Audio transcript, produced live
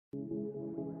Yes.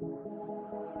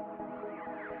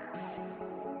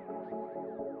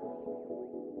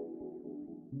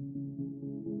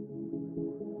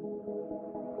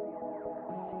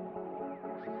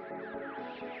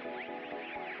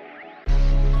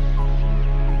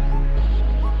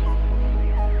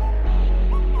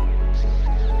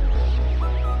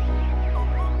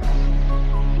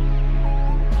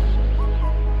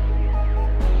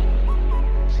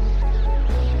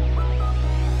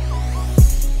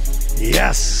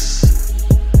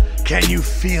 Can you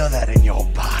feel that in your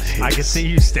body? I can see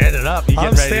you standing up. You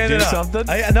getting ready to do something?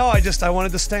 I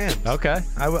wanted to stand. Okay.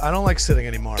 I don't like sitting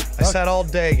anymore. I sat all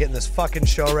day getting this fucking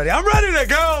show ready. I'm ready to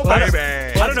go, baby.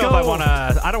 I don't know if I want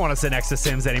to. I don't want to sit next to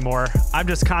Sims anymore. I'm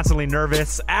just constantly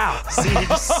nervous. Ow! See, you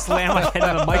just slam my head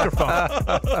on the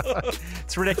microphone.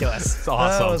 It's ridiculous. It's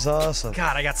awesome. That was awesome.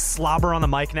 God, I got slobber on the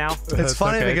mic now. It's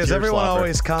funny okay. because Pure everyone slobber.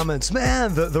 always comments,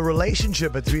 man, the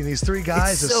relationship between these three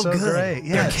guys is so great.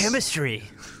 Their chemistry.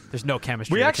 There's no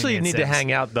chemistry. We between actually me and need to Sims.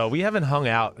 hang out, though. We haven't hung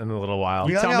out in a little while.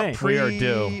 We hung tell out me. We are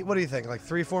due. What do you think, like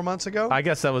 3-4 months ago? I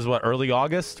guess that was, early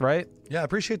August, right? Yeah, I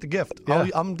appreciate the gift. Yeah.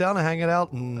 I'm down to hang it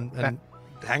out and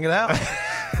hang it out.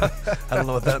 I don't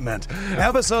know what that meant.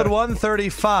 Episode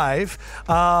 135.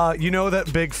 You know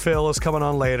that Big Phil is coming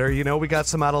on later. You know we got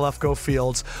some out of left go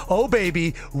fields. Oh,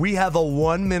 baby, we have a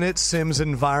 1-minute Sims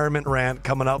environment rant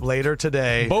coming up later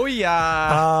today.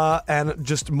 Booyah! And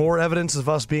just more evidence of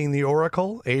us being the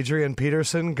Oracle. Adrian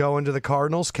Peterson going to the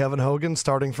Cardinals. Kevin Hogan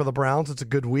starting for the Browns. It's a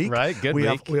good week. Right, good we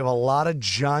week. We have a lot of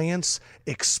Giants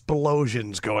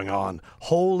explosions going on.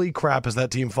 Holy crap, is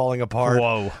that team falling apart?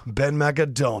 Whoa. Ben Mega,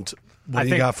 don't. What do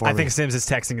you got for me? I think Sims is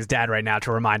texting his dad right now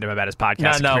to remind him about his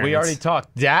podcast. No, we experience. already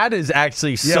talked. Dad is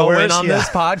actually so where in is on he this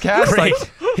at? podcast. Great.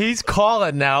 Like, he's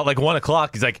calling now, like 1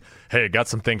 o'clock. He's like, hey, got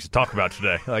some things to talk about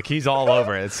today. Like, he's all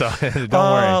over it. So don't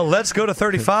worry. Let's go to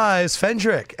 35s.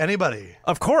 Fendrick, anybody?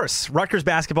 Of course, Rutgers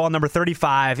basketball number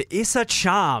 35, Issa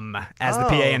Cham, as the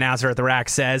PA announcer at the rack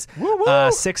says.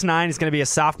 6'9", is going to be a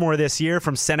sophomore this year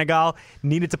from Senegal.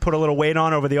 Needed to put a little weight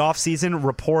on over the offseason.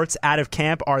 Reports out of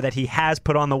camp are that he has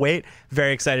put on the weight.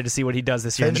 Very excited to see what he does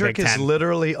this year in the Fendrick Big is Ten.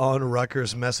 literally on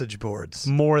Rutgers message boards.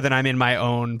 More than I'm in my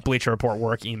own Bleacher Report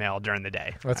work email during the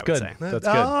day. That's I would good. say. That's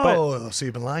good. Oh, so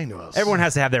you've been lying to us. Everyone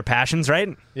has to have their passions, right?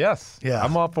 Yes. Yeah.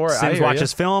 I'm all for it. I Sims hear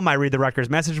watches ya. film. I read the Rutgers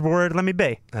message board. Let me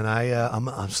be. And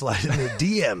I'm sliding the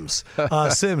DMs.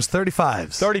 Sims,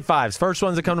 35s. 35s. First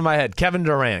ones that come to my head. Kevin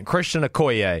Durant, Christian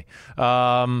Okoye.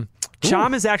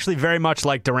 Cham is actually very much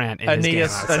like Durant in his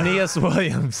game. Aeneas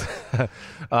Williams. These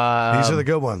are the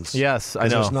good ones. Yes, I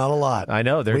 'Cause know. There's not a lot. I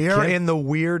know. We are in the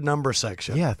weird number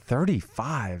section. Yeah,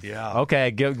 35. Yeah.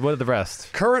 Okay, what are the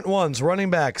rest? Current ones, running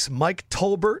backs, Mike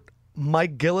Tolbert,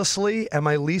 Mike Gillisley, and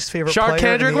my least favorite player in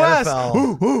Sharkhandrick the West.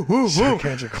 NFL.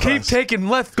 Sharkhandrick West. Keep taking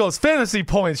left goes fantasy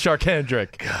points,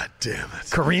 Sharkhandrick. God damn it.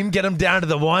 Kareem get him down to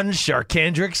the one.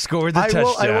 Sharkhandrick scored the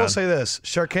touchdown. I will say this.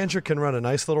 Sharkhandrick can run a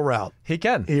nice little route. He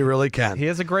can. He really can. He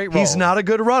has a great role. He's not a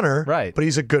good runner, Right. but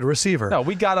he's a good receiver. No,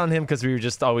 we got on him because we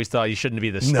just always thought he shouldn't be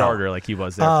the starter like he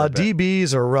was there. For a bit.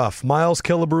 DBs are rough. Miles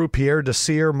Killebrew, Pierre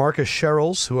Desir, Marcus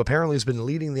Sherrills, who apparently has been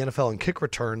leading the NFL in kick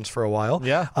returns for a while.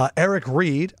 Yeah. Eric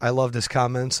Reed, I loved his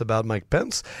comments about Mike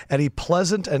Pence. Eddie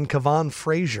Pleasant and Kevon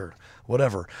Frazier.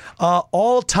 Whatever.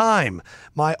 All time,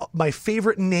 my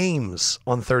favorite names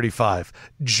on 35.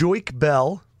 Joik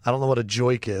Bell. I don't know what a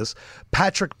joik is.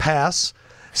 Patrick Pass.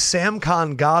 Sam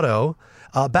Congato.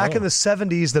 Back in the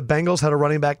 70s, the Bengals had a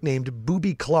running back named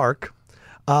Boobie Clark.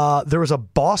 There was a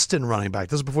Boston running back.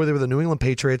 This was before they were the New England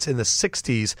Patriots in the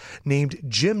 60s named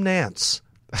Jim Nance.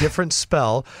 Different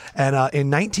spell. And in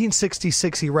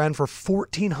 1966, he ran for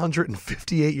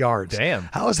 1,458 yards. Damn.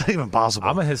 How is that even possible?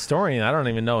 I'm a historian. I don't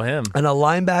even know him. And a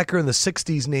linebacker in the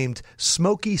 60s named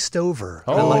Smokey Stover.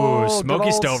 Smokey good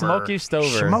old Stover. Smokey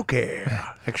Stover. Smokey.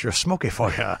 Extra smoky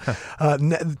for you.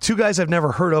 Two guys I've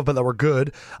never heard of, but that were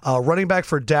good. Running back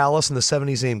for Dallas in the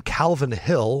 70s named Calvin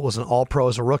Hill was an all-pro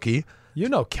as a rookie. You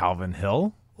know Calvin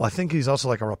Hill. Well, I think he's also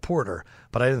like a reporter,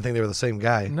 but I didn't think they were the same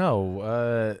guy.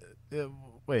 No.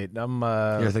 Wait, I'm...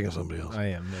 You're thinking of somebody else. I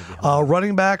am, maybe.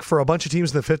 Running back for a bunch of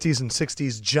teams in the 50s and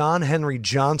 60s, John Henry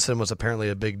Johnson was apparently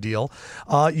a big deal.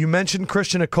 You mentioned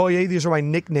Christian Okoye. These are my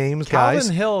nicknames, guys.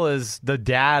 Calvin Hill is the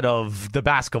dad of the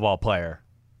basketball player.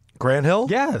 Grant Hill?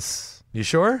 Yes. You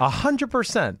sure?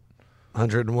 100%.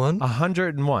 101?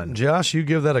 101. Josh, you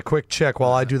give that a quick check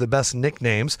while I do the best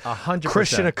nicknames. 100%.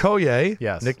 Christian Okoye.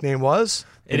 Yes. Nickname was?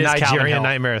 It is Calvin Nigerian Hill.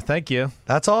 Nightmare. Thank you.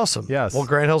 That's awesome. Yes. Well,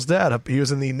 Grant Hill's dad, he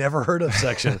was in the never heard of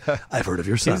section. I've heard of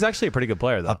your He son. was actually a pretty good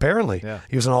player, though. Apparently. Yeah.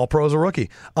 He was an all-pro as a rookie.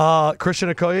 Christian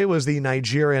Okoye was the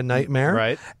Nigerian Nightmare.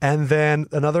 Right. And then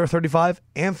another 35,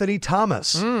 Anthony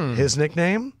Thomas. His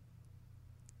nickname?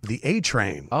 the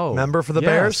A-Train. Oh, remember for the yes,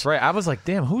 Bears? right? I was like,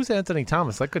 damn, who's Anthony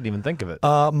Thomas? I couldn't even think of it.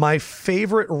 My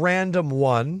favorite random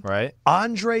one, Right?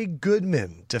 Andre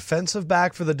Goodman, defensive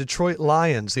back for the Detroit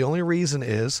Lions. The only reason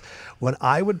is when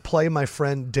I would play my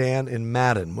friend Dan in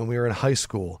Madden when we were in high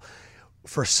school,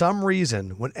 for some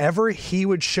reason, whenever he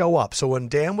would show up, so when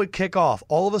Dan would kick off,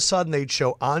 all of a sudden they'd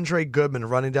show Andre Goodman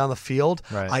running down the field.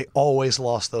 Right. I always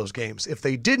lost those games. If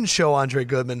they didn't show Andre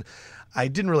Goodman, I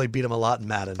didn't really beat him a lot in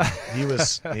Madden. He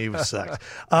was sucked.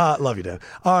 Love you, Dan.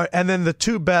 All right, and then the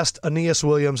two best, Aeneas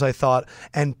Williams, I thought,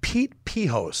 and Pete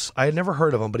Pihos. I had never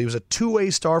heard of him, but he was a two-way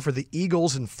star for the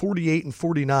Eagles in 48 and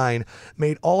 49,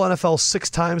 made All-NFL 6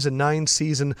 times in 9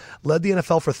 seasons, led the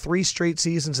NFL for 3 straight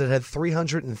seasons, and had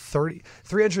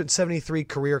 373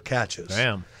 career catches.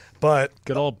 Damn. But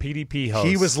Good old PDP host.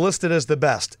 he was listed as the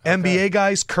best. NBA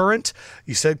guys, current,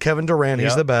 you said Kevin Durant,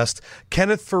 he's Yep. the best.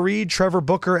 Kenneth Faried, Trevor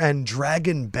Booker, and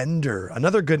Dragon Bender.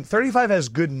 Another good, 35 has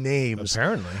good names.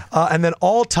 Apparently. And then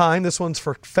all time, this one's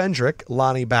for Fendrick,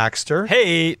 Lonnie Baxter.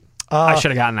 Hey, I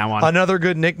should have gotten that one. Another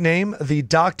good nickname, the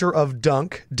Doctor of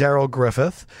Dunk, Daryl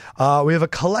Griffith. We have a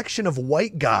collection of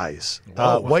white guys,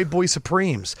 white boy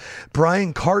supremes.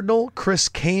 Brian Cardinal, Chris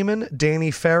Kaman, Danny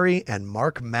Ferry, and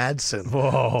Mark Madsen.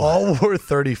 All wore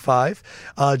 35.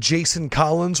 Jason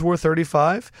Collins wore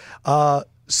 35.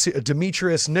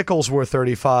 Demetrius Nichols wore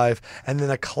 35, and then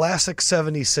a classic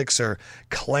 76er,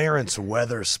 Clarence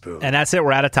Weatherspoon. And that's it.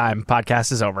 We're out of time.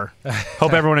 Podcast is over.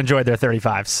 Hope everyone enjoyed their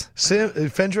 35s.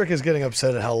 Fendrick is getting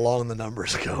upset at how long the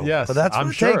numbers go. Yes, but that's what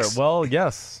I'm it sure. takes. Well,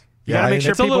 yes. You gotta make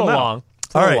sure it's a people little know. long.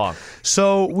 It's a All little right. long.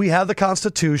 So we have the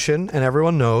Constitution, and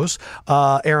everyone knows.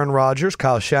 Aaron Rodgers,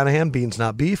 Kyle Shanahan, beans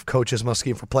not beef. Coaches must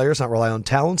scheme for players, not rely on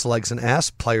talents, legs and ass.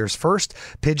 Players first.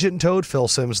 Pigeon toed, Phil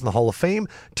Simms in the Hall of Fame.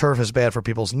 Turf is bad for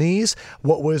people's knees.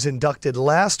 What was inducted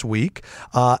last week?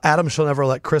 Adam shall never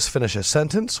let Chris finish a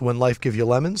sentence. When life give you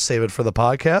lemons, save it for the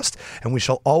podcast. And we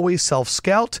shall always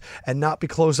self-scout and not be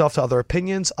closed off to other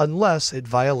opinions unless it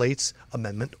violates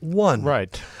Amendment 1.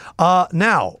 Right.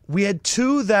 Now, we had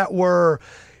 2 that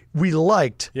we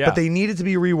liked, Yeah. but they needed to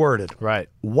be reworded. Right.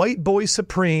 White Boy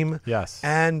Supreme Yes.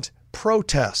 and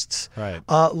protests. Right.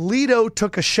 Lido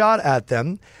took a shot at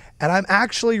them, and I'm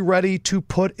actually ready to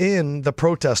put in the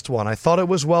protest one. I thought it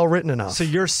was well written enough. So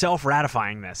you're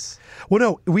self-ratifying this. Well,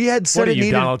 no, we had said What are it you,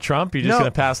 needed. Donald Trump? You're just No.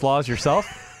 going to pass laws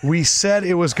yourself? We said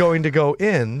it was going to go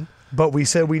in, but we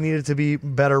said we needed to be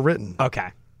better written. Okay.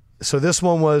 So this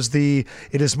one was it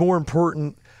is more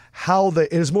important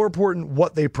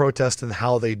what they protest than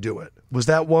how they do it. Was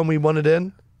that one we wanted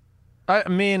in? I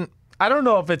mean, I don't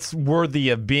know if it's worthy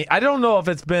of being. I don't know if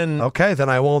it's been. Okay, then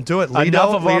I won't do it. Lido,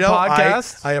 Enough of our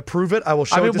podcast? I approve it. I will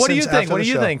show I it mean, to what do you Sims think? after What the do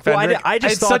you show. think, Well, Fendrick? I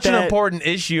just it's thought such an that- important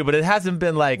issue, but it hasn't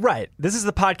been like. Right. This is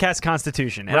the podcast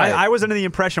constitution. And Right. I was under the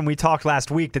impression we talked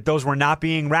last week that those were not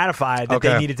being ratified, that Okay.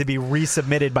 they needed to be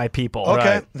resubmitted by people.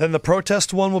 Okay, Right. then the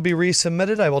protest one will be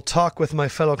resubmitted. I will talk with my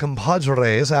fellow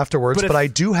compadres afterwards, But but if- I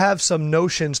do have some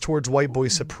notions towards White Boy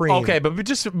Supreme. Okay, but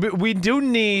we do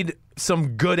need some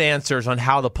good answers on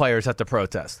how the players have to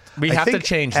protest. We have to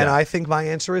change that. And I think my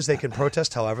answer is they can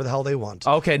protest however the hell they want.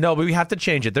 Okay, no, but we have to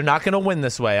change it. They're not going to win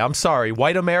this way. I'm sorry.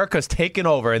 White America's taken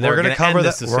over, and We're they're going going to cover end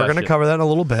that. this We're going to discussion. cover that in a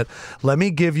little bit. Let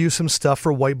me give you some stuff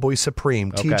for White Boy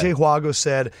Supreme. Okay. TJ Huago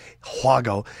said,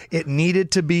 it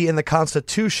needed to be in the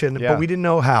Constitution, Yeah. but we didn't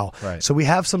know how. Right. So we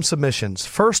have some submissions.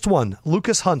 First one,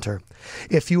 Lucas Hunter.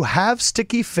 If you have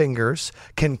sticky fingers,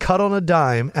 can cut on a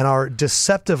dime, and are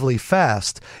deceptively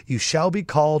fast, you shall be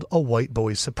called a White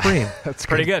Boy Supreme. That's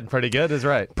Pretty good. Pretty good is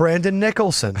right. Brandon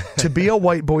Nicholson, to be a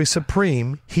White Boy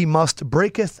Supreme, he must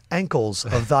breaketh ankles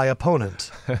of thy opponent.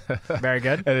 Very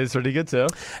good. It is pretty good, too.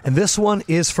 And this one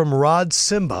is from Rod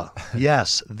Simba.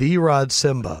 Yes, the Rod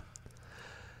Simba.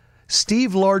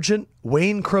 Steve Largent,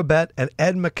 Wayne Crabett, and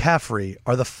Ed McCaffrey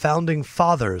are the founding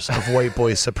fathers of White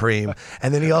Boy Supreme.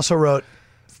 And then he also wrote,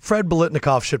 Fred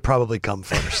Biletnikoff should probably come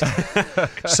first.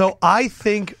 So I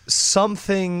think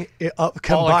something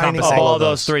combining Of all all of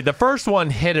those three. The first one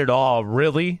hit it all,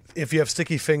 really. If you have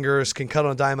sticky fingers, can cut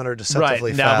on a dime, and are deceptively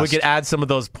Right. Now, fast. we could add some of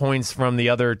those points from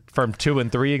 2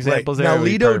 and 3 examples Right. there. Now, It would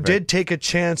be Lido perfect. did take a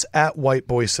chance at White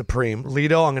Boy Supreme.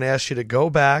 Lido, I'm going to ask you to go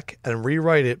back and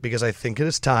rewrite it because I think it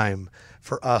is time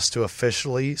for us to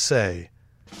officially say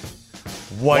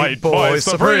White Boy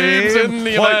Supreme's in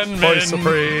the White Boy amendment.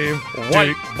 Supreme,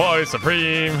 White Boy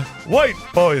Supreme. White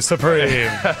Boy Supreme.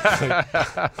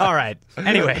 All right.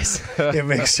 Anyways. It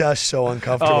makes us so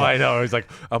uncomfortable. Oh, I know. He's like,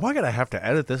 am I going to have to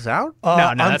edit this out? No,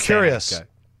 I'm that's curious. Okay.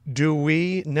 Do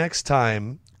we next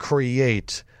time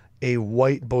create a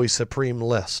White Boy Supreme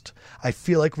list? I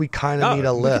feel like we kind of need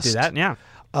a we could list. do that, yeah.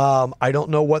 I don't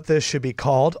know what this should be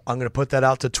called. I'm going to put that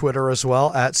out to Twitter as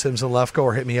well, at Sims and Lefko,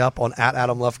 or hit me up on at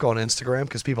Adam Lefko on Instagram,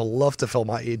 because people love to fill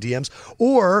my DMs,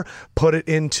 or put it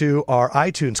into our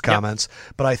iTunes comments.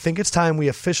 Yep. But I think it's time we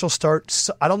official start.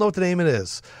 I don't know what the name it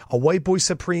is. A White Boy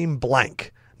Supreme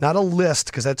blank. Not a list,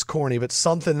 because that's corny, but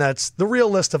something that's the real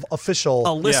list of official. A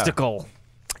listicle. Yeah.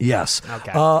 Yes.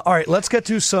 Okay. All right, let's get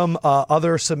to some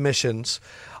other submissions.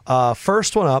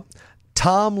 First one up,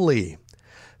 Tom Lee.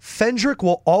 Fendrick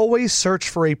will always search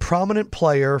for a prominent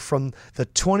player from the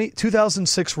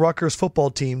 2006 Rutgers football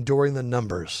team during the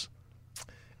numbers.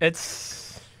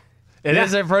 It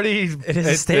is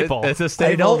a staple. It's a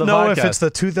staple. I don't of the know podcast. if it's the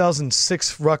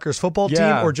 2006 Rutgers football team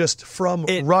or just from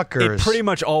Rutgers. It pretty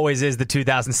much always is the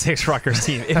 2006 Rutgers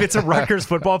team. If it's a Rutgers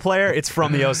football player, it's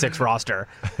from the 06 roster.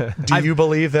 Do you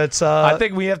believe that's... I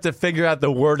think we have to figure out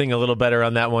the wording a little better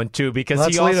on that one, too, because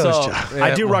That's he also... Lito's job.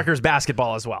 I do Rutgers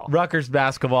basketball as well. Rutgers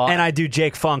basketball. And I do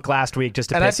Jake Funk last week just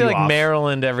to and I piss feel you like off.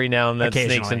 Maryland every now and then sneaks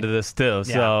Occasionally. into this, too.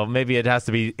 Yeah. So maybe it has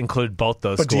to be include both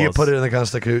those But schools. do you put it in the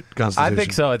Constitution? I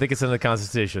think so. I think it's in the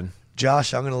Constitution.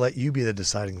 Josh, I'm going to let you be the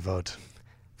deciding vote.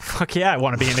 Fuck yeah, I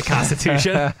want to be in the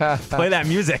Constitution. Play that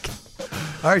music.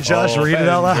 All right, Josh, read it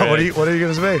out loud. What are you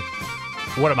going to say?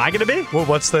 What am I going to be? Well,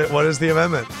 what is the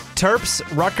amendment? Terps,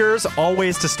 Rutgers,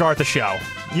 always to start the show.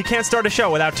 You can't start a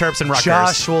show without Terps and Rutgers.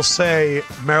 Josh will say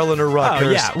Maryland or Rutgers.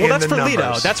 Oh, yeah. Well, that's for numbers.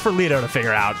 Lito. That's for Lito to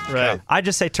figure out. Right. I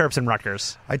just say Terps and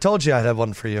Rutgers. I told you I'd have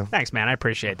one for you. Thanks, man. I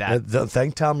appreciate that.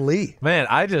 Thank Tom Lee. Man,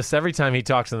 every time he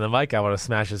talks in the mic, I want to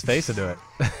smash his face into it.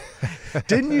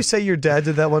 Didn't you say your dad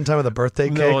did that one time with a birthday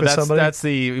cake with somebody? that's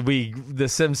the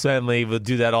Sims family will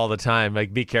do that all the time.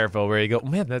 Like, be careful where you go,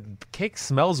 man, that cake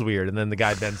smells weird, and then the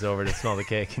guy bends over to smell the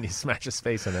cake and you smash his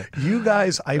face in it. You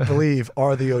guys, I believe,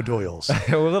 are the O'Doyles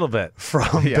A little bit.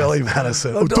 from Yes. Billy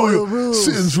Madison. O'Doyle rules.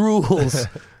 Sims rules.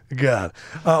 God.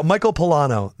 Michael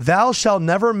Polano. Thou shalt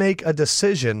never make a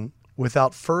decision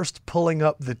without first pulling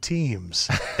up the teams.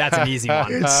 That's an easy one.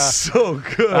 It's so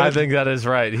good. I think that is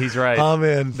right. He's right. I'm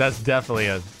in. That's definitely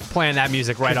it. Playing that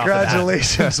music right off the bat.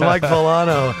 Congratulations, Mike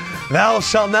Polano. Thou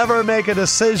shalt never make a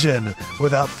decision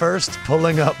without first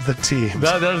pulling up the teams.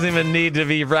 That doesn't even need to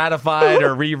be ratified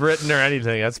or rewritten or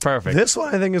anything. That's perfect. This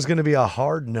one I think is going to be a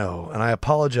hard no, and I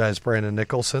apologize, Brandon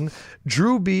Nicholson.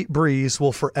 Drew Brees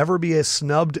will forever be a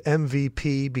snubbed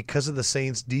MVP because of the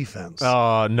Saints' defense.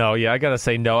 Oh, no. Yeah, I got to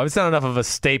say no. It's not enough of a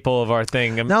staple of our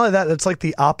thing. Not only that, it's like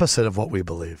the opposite of what we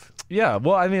believe. Yeah,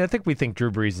 well, I mean, I think we think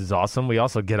Drew Brees is awesome. We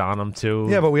also get on him, too.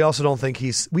 Yeah, but we also don't think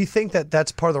we think that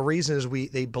that's part of the reason is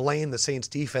they blame the Saints'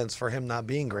 defense for him not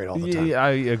being great all the time. Yeah,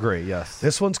 I agree, yes.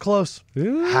 This one's close.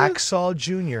 Hacksaw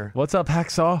Jr. What's up,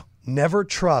 Hacksaw? Never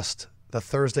trust the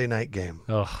Thursday night game.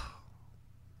 Ugh.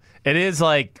 It is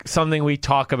like something we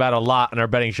talk about a lot in our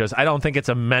betting shows. I don't think it's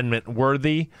amendment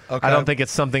worthy. Okay. I don't think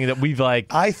it's something that we've I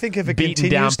think if it beaten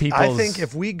continues, down I people's- think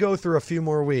if we go through a few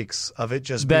more weeks of it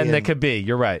just then being, it could be.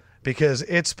 You're right. because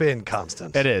it's been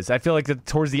constant. It is. I feel like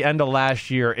towards the end of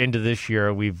last year into this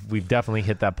year, we've definitely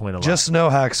hit that point a lot. Just know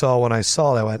Hacksaw. When I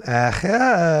saw it, I went,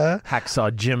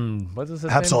 Hacksaw Jim. What is his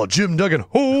Hacksaw name? Jim Duggan.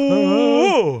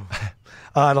 Oh!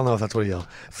 I don't know if that's what he yelled.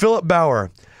 Philip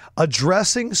Bauer.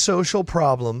 Addressing social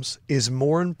problems is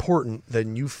more important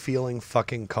than you feeling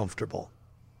fucking comfortable.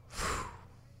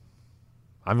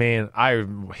 I mean, I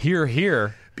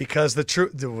hear. Because the true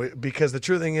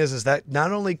thing is that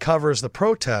not only covers the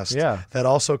protest, that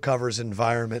also covers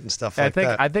environment and stuff like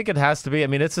that. I think it has to be. I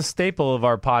mean, it's a staple of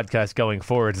our podcast going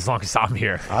forward as long as I'm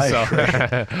here. I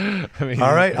agree. I mean,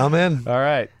 all right, I'm in. All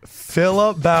right.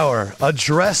 Philip Bauer,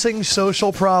 addressing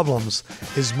social problems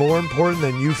is more important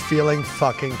than you feeling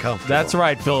fucking comfortable. That's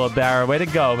right, Philip Bauer. Way to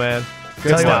go, man. Good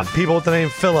Tell you stuff. what, people with the name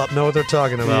Philip know what they're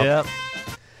talking about. Yep.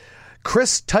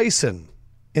 Chris Tyson,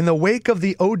 in the wake of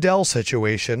the Odell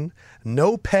situation,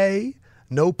 no pay,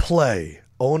 no play.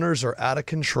 Owners are out of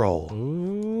control.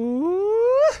 Ooh.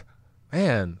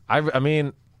 Man, I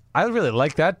mean, I really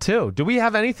like that too. Do we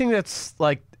have anything that's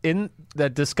like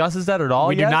that discusses that at all?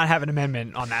 We yet? do not have an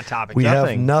amendment on that topic. We have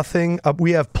Nothing. nothing.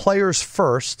 We have players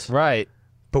first, Right.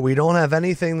 but we don't have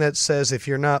anything that says if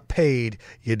you're not paid,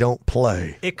 you don't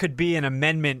play. It could be an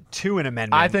amendment to an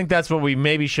amendment. I think that's what we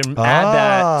maybe should add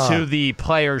that to the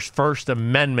Players First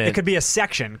Amendment. it could be a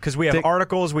section because we have Think-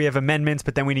 articles, we have amendments,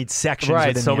 but then we need sections. right,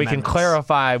 within so the we can amendments.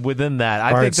 clarify within that. I All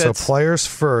think right, so that's players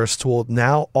first will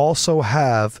now also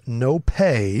have no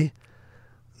pay,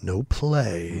 no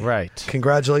play. right.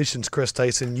 Congratulations, Chris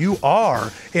Tyson. You are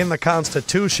in the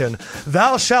Constitution.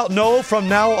 Thou shalt know from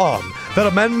now on that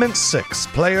Amendment 6,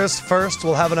 players first,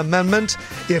 will have an amendment.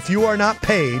 If you are not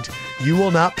paid, you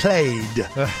will not played.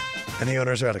 And the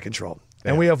owners are out of control.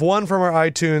 And we have one from our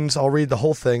iTunes. I'll read the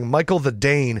whole thing. Michael the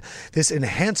Dane. This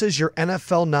enhances your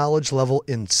NFL knowledge level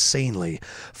insanely.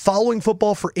 Following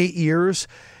football for 8 years,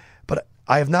 but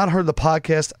I have not heard the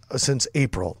podcast since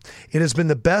April. It has been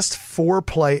the best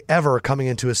foreplay ever coming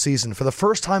into a season. For the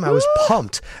first time, I was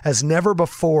pumped as never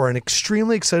before and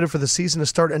extremely excited for the season to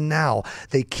start. And now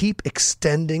they keep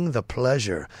extending the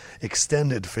pleasure.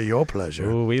 Extended for your pleasure.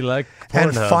 Ooh, we like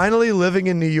And Pornhub. finally living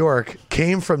in New York,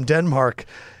 came from Denmark.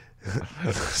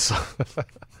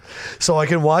 So I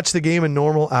can watch the game in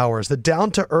normal hours. The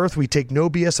down-to-earth, we take no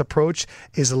BS approach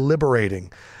is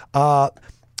liberating.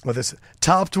 This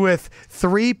topped with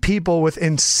 3 people with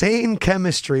insane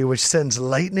chemistry, which sends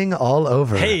lightning all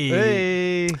over.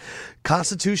 Hey.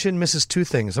 Constitution misses 2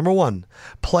 things. Number 1,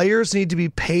 players need to be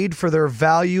paid for their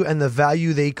value and the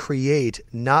value they create,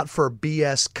 not for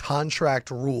BS contract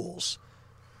rules.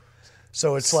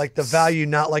 So it's like the value,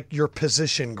 not like your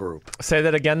position group. Say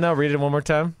that again, though. Read it one more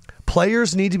time.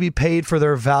 Players need to be paid for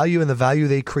their value and the value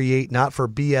they create, not for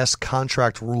BS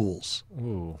contract rules.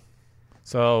 Ooh.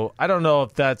 So I don't know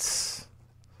if that's...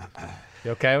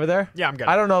 You okay over there? Yeah, I'm good.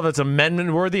 I don't know if it's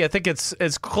amendment worthy. I think it's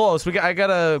close. I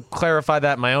gotta clarify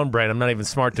that in my own brain. I'm not even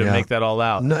smart to make that all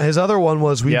out. No, his other one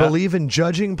was, we believe in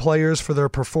judging players for their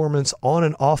performance on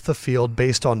and off the field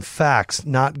based on facts,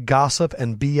 not gossip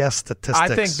and BS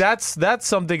statistics. I think that's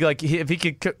something like if he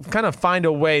could kind of find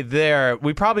a way there,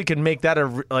 we probably could make that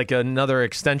another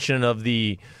extension of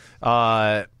the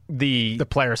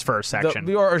players first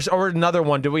section. Or another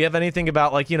one. Do we have anything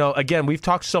about, again, we've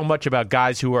talked so much about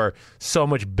guys who are so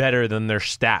much better than their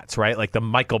stats, right? Like the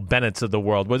Michael Bennett's of the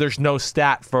world, where there's no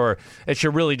stat for, it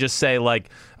should really just say, like,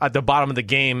 at the bottom of the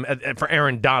game, for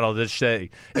Aaron Donald, it should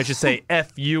say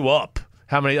F you up.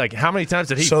 How many times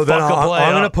did he fuck a play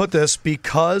I'm going to up? put this,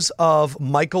 because of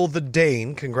Michael the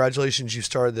Dane, congratulations, you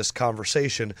started this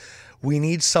conversation. We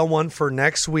need someone for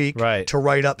next week to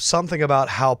write up something about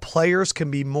how players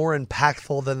can be more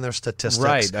impactful than their statistics.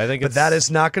 Right. I think but that is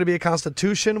not going to be a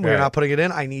constitution. We're not putting it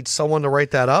in. I need someone to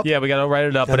write that up. Yeah, we got to write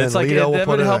it up. And But it's then like Leo will that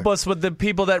put would it help there. us with the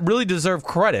people that really deserve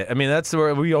credit. I mean, that's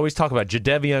where we always talk about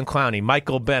Jadeveon Clowney,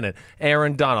 Michael Bennett,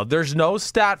 Aaron Donald. There's no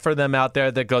stat for them out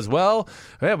there that goes, well,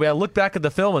 we got to look back at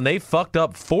the film and they fucked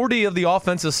up 40 of the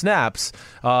offensive snaps,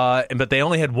 but they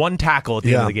only had 1 tackle at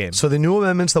the end of the game. So the new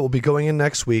amendments that will be going in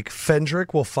next week,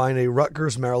 Fendrick will find a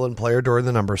Rutgers, Maryland player during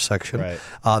the numbers section. Right.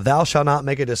 Thou shalt not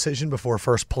make a decision before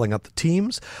first pulling up the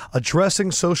teams.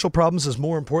 Addressing social problems is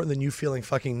more important than you feeling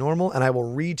fucking normal. And I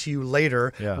will read to you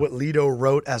later what Lido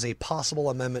wrote as a possible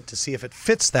amendment to see if it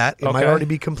fits that. It might already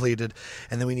be completed.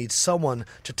 And then we need someone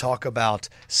to talk about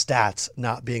stats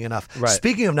not being enough. Right.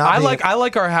 Speaking of not being... I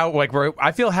like our how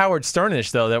I feel Howard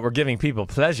Sternish though that we're giving people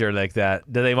pleasure like that.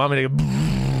 Do they want me to?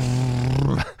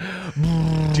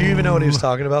 Do you even know what he was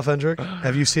talking about, Fendrick?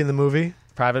 Have you seen the movie?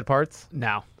 Private Parts?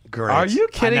 No. Great. Are you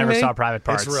kidding I never me? saw Private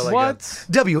Parts. It's really What?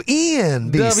 good.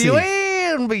 WNBC.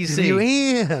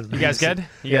 WNBC. You guys good?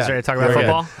 You guys ready to talk about We're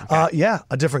football? Yeah,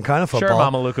 a different kind of football. Sure,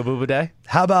 Mama Luka Booba Day.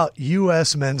 How about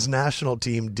U.S. men's national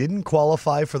team didn't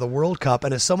qualify for the World Cup?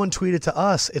 And as someone tweeted to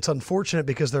us, it's unfortunate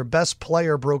because their best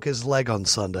player broke his leg on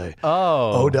Sunday.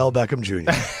 Oh. Odell Beckham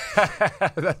Jr.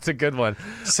 That's a good one.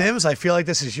 Sims, I feel like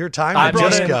this is your time. I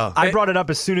brought it up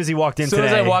as soon as he walked in As soon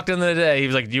today. as I walked in today, he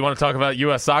was like, do you want to talk about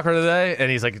U.S. soccer today? And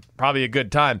he's like, probably a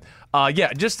good time.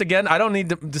 Just again, I don't need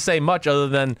to say much other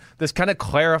than this kind of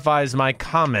clarifies my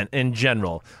comment in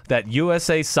general that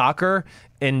USA soccer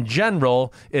in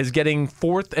general is getting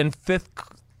 4th and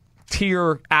 5th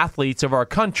tier athletes of our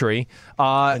country.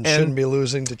 And shouldn't be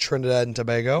losing to Trinidad and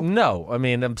Tobago. No, I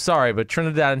mean, I'm sorry, but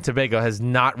Trinidad and Tobago has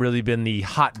not really been the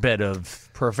hotbed of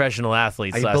professional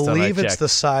athletes I last time I believe it's checked. the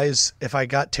size, if I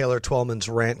got Taylor Twellman's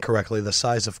rant correctly, the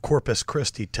size of Corpus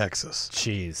Christi, Texas.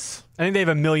 Jeez. I think they have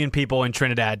 1 million people in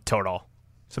Trinidad total.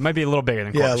 So it might be a little bigger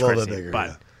than Yeah, Corpus a little Christi. bit bigger, But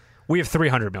yeah. we have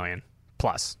 300 million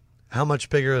plus. How much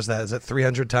bigger is that? Is it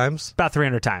 300 times? About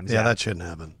 300 times. Yeah, that shouldn't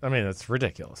happen. I mean, it's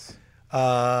ridiculous.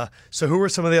 So who were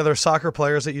some of the other soccer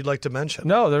players that you'd like to mention?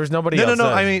 No, there's nobody else. No.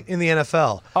 I mean, in the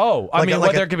NFL. Oh, I Like mean, a-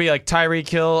 like there a- could be like Tyreek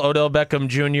Hill, Odell Beckham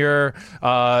Jr.,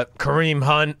 Kareem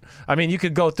Hunt. I mean, you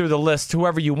could go through the list,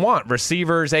 whoever you want.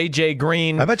 Receivers, AJ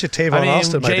Green. I bet you Tavon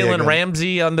Austin might be a Jalen good-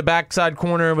 Ramsey on the backside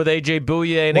corner with AJ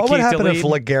Bouye and What would Akeem happen if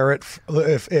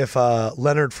Talib. if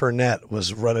Leonard Fournette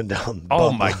was running down? Oh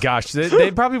Bumble? my gosh,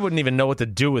 they probably wouldn't even know what to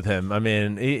do with him. I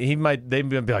mean, he might. They'd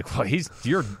be like, "Well,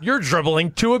 you're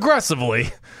dribbling too aggressively."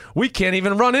 defensively, we can't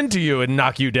even run into you and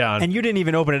knock you down. And you didn't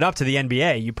even open it up to the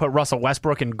NBA. You put Russell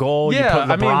Westbrook in goal. Yeah, you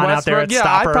put LeBron out there at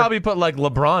stopper. I'd probably put like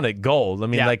LeBron at goal. I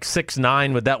mean, Yeah. like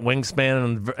 6'9" with that wingspan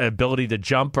and ability to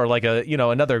jump, or like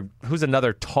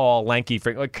another tall, lanky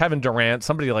freak, like Kevin Durant,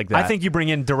 somebody like that. I think you bring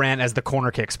in Durant as the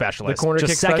corner kick specialist. The corner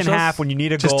just kick second specialist? half when you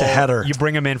need a Just goal, a header. you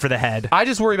bring him in for the head. I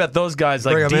just worry about those guys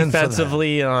like Bring 'em in for that.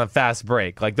 defensively and on a fast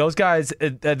break. Like those guys,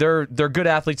 they're good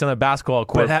athletes on the basketball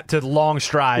court. But to long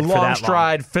stride for Long that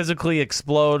stride, physically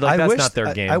explode. Like that's not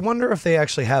their game. I wonder if they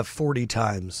actually have 40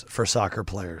 times for soccer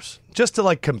players, just to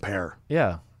like compare.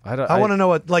 Yeah. I want to know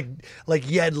what like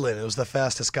Yedlin was the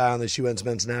fastest guy on this UN's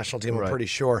men's national team. I'm pretty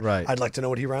sure. Right. I'd like to know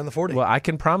what he ran the 40. Well, I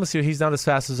can promise you he's not as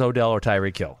fast as Odell or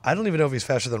Tyreek Hill. I don't even know if he's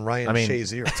faster than Ryan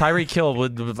Shazier. Tyreek Hill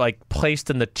was like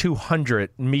placed in the 200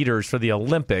 meters for the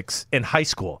Olympics in high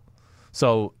school.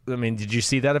 So, I mean, did you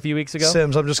see that a few weeks ago?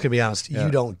 Sims, I'm just going to be honest.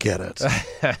 You don't get it.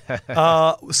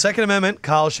 Second Amendment,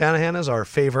 Kyle Shanahan is our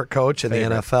favorite coach in the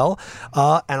NFL.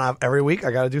 Every week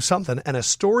I got to do something. And a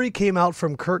story came out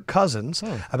from Kirk Cousins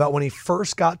about when he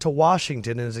first got to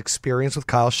Washington and his experience with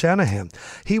Kyle Shanahan.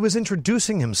 He was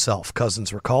introducing himself,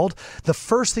 Cousins recalled. The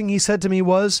first thing he said to me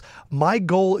was, "My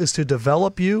goal is to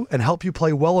develop you and help you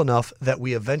play well enough that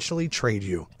we eventually trade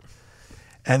you."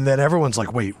 And then everyone's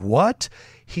like, wait, what?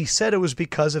 He said it was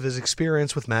because of his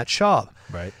experience with Matt Schaub.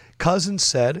 Right. Cousins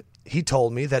said, he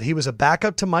told me that he was a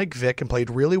backup to Mike Vick and played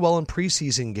really well in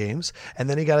preseason games, and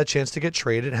then he got a chance to get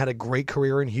traded and had a great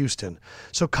career in Houston.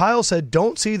 So Kyle said,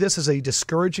 don't see this as a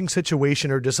discouraging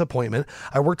situation or disappointment.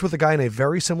 I worked with a guy in a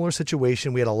very similar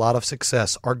situation. We had a lot of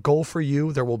success. Our goal for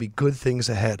you, there will be good things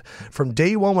ahead. From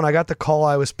day one when I got the call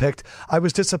I was picked, I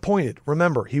was disappointed.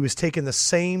 Remember, he was taking the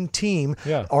same team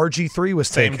RG3 was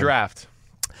taking. Same draft.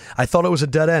 I thought it was a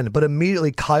dead end, but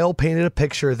immediately Kyle painted a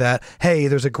picture that, hey,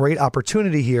 there's a great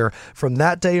opportunity here. From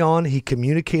that day on, he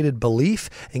communicated belief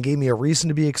and gave me a reason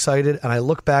to be excited. And I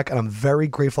look back and I'm very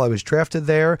grateful I was drafted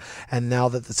there. And now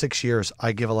that the 6 years,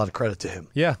 I give a lot of credit to him.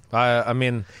 Yeah. I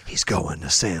mean, he's going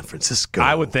to San Francisco.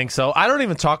 I would think so. I don't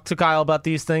even talk to Kyle about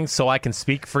these things, so I can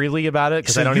speak freely about it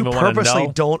because So I don't you even want to purposely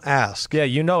know. don't ask. Yeah,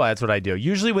 you know that's what I do.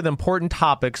 Usually with important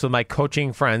topics with my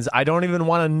coaching friends, I don't even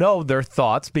want to know their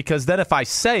thoughts because then if I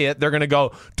say it, they're going to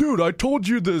go, dude, I told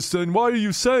you this, and why are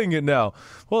you saying it now?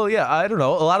 Well, yeah, I don't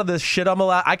know. A lot of this shit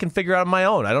I can figure out on my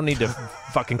own. I don't need to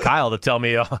fucking Kyle to tell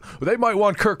me they might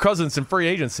want Kirk Cousins in free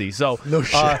agency. So no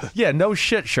shit. Yeah, no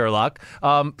shit, Sherlock.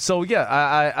 So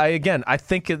yeah, I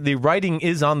think the writing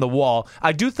is on the wall.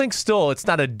 I do think still it's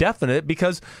not a definite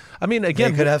because I mean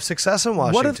again they could have success in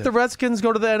Washington. What if the Redskins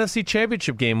go to the NFC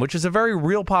Championship game, which is a very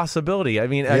real possibility? I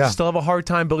mean, I still have a hard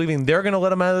time believing they're going to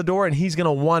let him out of the door and he's going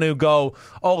to want to go,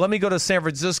 oh, let me go to San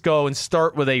Francisco and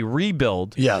start with a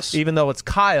rebuild. Yes. Even though it's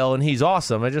Kyle and he's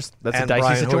awesome. That's and a dicey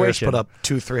Brian situation. Hoyer's put up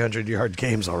 300-yard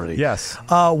games already. Yes.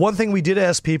 One thing we did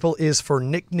ask people is for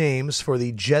nicknames for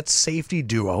the Jets safety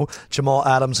duo, Jamal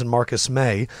Adams and Marcus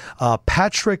May.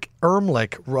 Patrick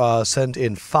Ermlich sent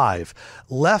in 5.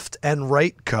 Left and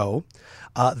Right Co.,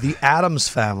 the Adams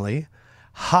Family,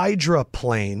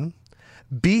 Hydroplane,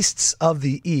 Beasts of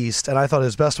the East, and I thought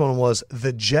his best one was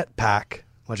the Jetpack,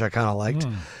 which I kind of liked.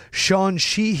 Sean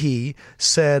Sheehy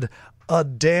said, a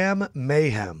damn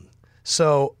mayhem.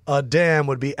 So Adam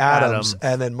would be Adams,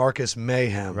 and then Marcus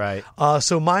Mayhem. Right.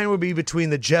 So mine would be between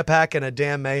the Jetpack and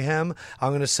Adam Mayhem. I'm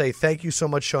going to say thank you so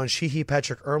much, Sean Sheehy,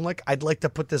 Patrick Ermlich. I'd like to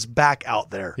put this back out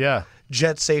there. Yeah.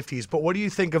 Jet safeties. But what do you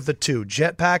think of the two,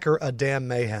 Jetpack or Adam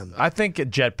Mayhem? I think a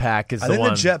Jetpack is the I think one.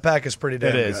 the Jetpack is pretty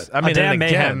damn It is. good. I mean, Damn and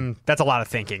Mayhem, again, that's a lot of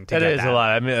thinking to it get is that. a lot.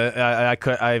 I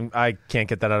mean, I can't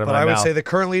get that out of But my I would mouth. say the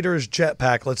current leader is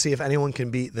Jetpack. Let's see if anyone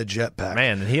can beat the Jetpack.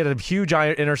 Man, and he had a huge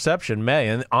interception, May,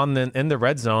 and in the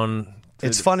red zone.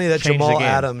 It's funny that changed the Jamal game.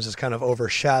 Adams is kind of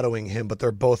overshadowing him, but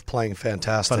they're both playing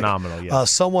fantastic. Phenomenal,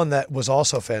 yes. Someone that was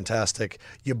also fantastic,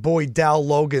 your boy Dow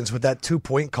Logans with that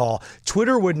 2-point call.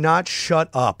 Twitter would not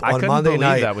shut up I on couldn't Monday believe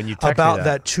night that when you texted me about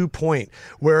that. 2-point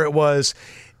where it was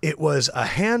a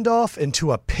handoff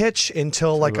into a pitch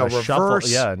until like a reverse. Shuffle,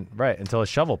 yeah, right, until a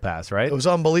shovel pass, right? It was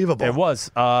unbelievable. It was.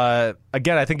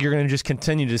 Again, I think you're going to just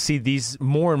continue to see these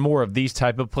more and more of these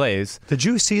type of plays. Did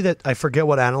you see that? I forget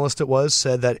what analyst it was,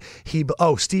 said that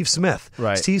Steve Smith.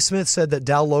 Right. Steve Smith said that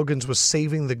Dow Logans was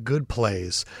saving the good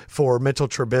plays for Mitchell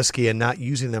Trubisky and not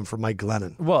using them for Mike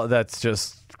Glennon. Well, that's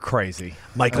just crazy.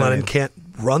 Mike Glennon can't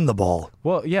run the ball.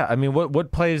 Well, yeah. I mean,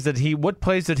 what plays did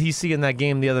he see in that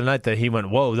game the other night that he went,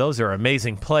 whoa, those are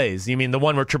amazing plays? You mean the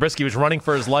one where Trubisky was running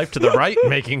for his life to the right,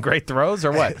 making great throws,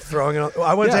 or what? Throwing it on.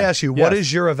 I wanted to ask you, what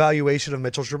is your evaluation of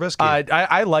Mitchell Trubisky?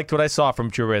 I liked what I saw from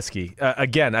Trubisky.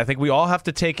 Again, I think we all have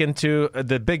to take into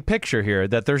the big picture here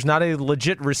that there's not a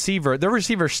legit receiver. Their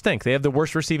receivers stink. They have the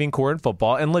worst receiving core in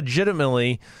football, and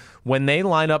legitimately, when they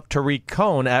line up Tariq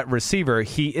Cohen at receiver,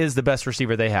 he is the best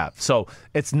receiver they have. So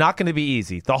it's not going to be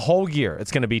easy. The whole year,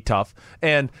 it's going to be tough.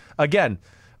 And again,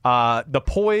 the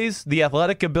poise, the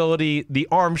athletic ability, the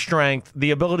arm strength, the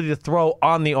ability to throw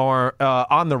on the arm,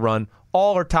 on the run,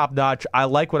 all are top notch. I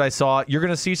like what I saw. You're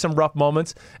going to see some rough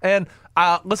moments. And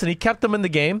listen, he kept them in the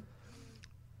game.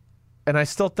 And I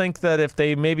still think that if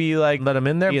they maybe let him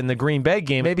in there in the Green Bay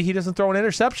game, maybe he doesn't throw an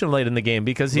interception late in the game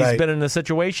because he's been in a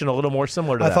situation a little more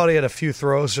similar to that. I thought he had a few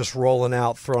throws just rolling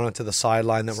out, throwing it to the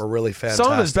sideline that were really fantastic.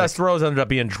 Some of his best throws ended up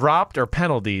being dropped or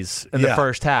penalties in the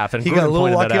first half. And he Gruden got a little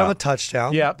pointed lucky that out. on the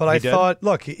touchdown. Yeah, but I thought,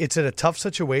 look, it's in a tough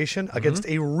situation against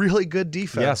a really good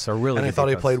defense. Yes, a really good defense. And I thought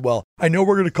he played well. I know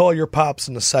we're going to call your pops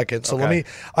in a second, so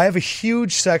I have a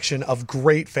huge section of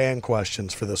great fan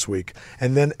questions for this week.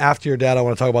 And then after your dad, I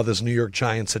want to talk about this New York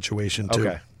Giants situation too.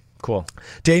 Okay, cool.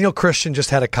 Daniel Christian just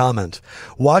had a comment.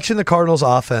 Watching the Cardinals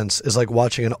offense is like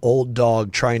watching an old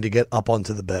dog trying to get up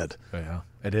onto the bed. Yeah,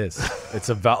 it is. It's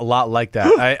a lot like that.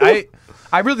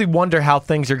 I really wonder how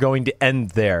things are going to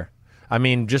end there. I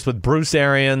mean, just with Bruce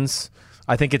Arians,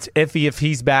 I think it's iffy if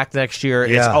he's back next year.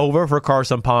 Yeah. It's over for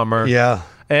Carson Palmer. Yeah.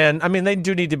 And, I mean, they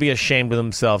do need to be ashamed of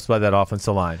themselves by that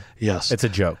offensive line. Yes. It's a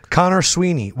joke. Connor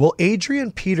Sweeney. Will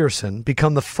Adrian Peterson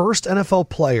become the first NFL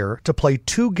player to play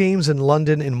 2 games in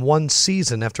London in one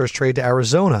season after his trade to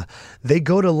Arizona? They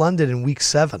go to London in week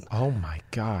 7. Oh, my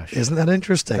gosh. Isn't that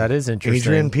interesting? That is interesting.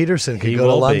 Adrian Peterson could go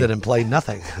to London and play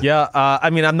nothing. Yeah.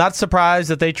 I mean, I'm not surprised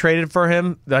that they traded for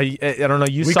him. I don't know.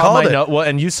 You We saw called my it. note. Well,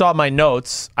 and you saw my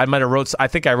notes. I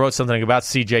think I wrote something about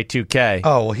CJ2K.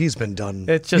 Oh, well, he's been done.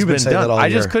 It's just You've been saying done. that all I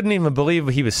year. just couldn't even believe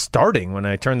he was starting when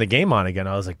I turned the game on again.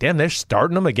 I was like, damn, they're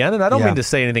starting him again? And I don't mean to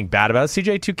say anything bad about it.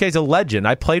 CJ2K's a legend.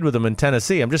 I played with him in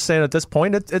Tennessee. I'm just saying at this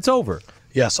point, it's over.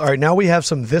 Yes. All right. Now we have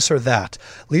some this or that.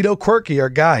 Lido Quirky, our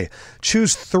guy.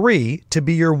 Choose 3 to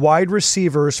be your wide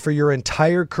receivers for your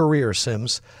entire career,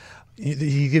 Sims.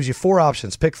 He gives you 4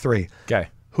 options. Pick 3. Okay.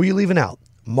 Who you leaving out?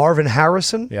 Marvin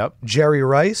Harrison, Yep. Jerry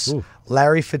Rice,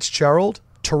 Larry Fitzgerald,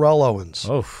 Terrell Owens.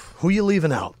 Oof. Who you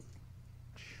leaving out?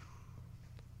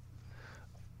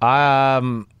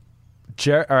 All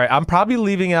right, I'm probably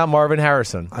leaving out Marvin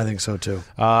Harrison. I think so too.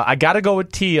 I got to go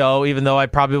with T.O., even though I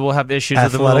probably will have issues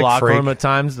with him in the Athletic locker freak. room at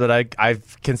times, but I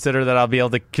consider that I'll be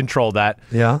able to control that.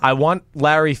 Yeah. I want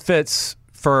Larry Fitz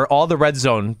for all the red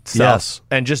zone stuff Yes.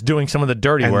 and just doing some of the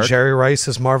dirty And work. Jerry Rice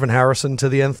is Marvin Harrison to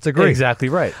the nth degree. Exactly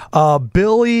right.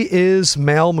 Billy is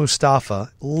Mal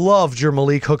Mustafa. Loved your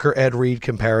Malik Hooker Ed Reed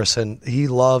comparison. He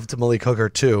loved Malik Hooker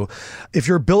too. If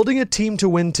you're building a team to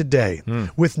win today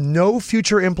with no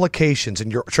future implications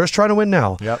and you're just trying to win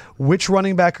now, which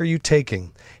running back are you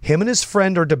taking? Him and his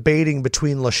friend are debating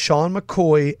between LaShawn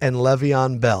McCoy and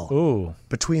Le'Veon Bell. Ooh.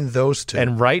 Between those two.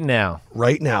 And right now.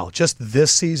 Right now. Just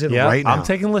this season, right now. I'm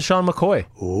taking LaShawn McCoy.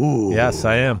 Ooh. Yes,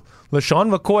 I am.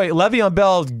 LaShawn McCoy. Le'Veon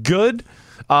Bell, good.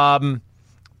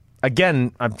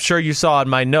 Again, I'm sure you saw in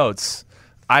my notes,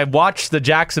 I watched the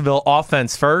Jacksonville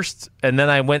offense first, and then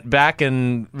I went back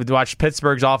and watched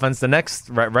Pittsburgh's offense the next,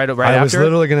 right after. I was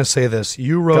literally going to say this.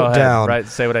 You wrote down. Right,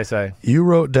 say what I say. You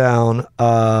wrote down,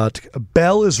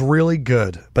 Bell is really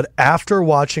good, but after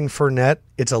watching Fournette,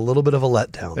 it's a little bit of a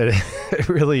letdown. It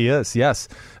really is, yes.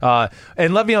 And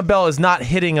Le'Veon Bell is not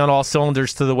hitting on all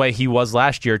cylinders to the way he was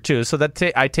last year, too. So that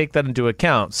I take that into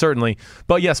account, certainly.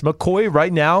 But yes, McCoy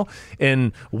right now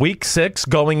in Week 6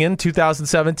 going in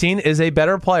 2017 is a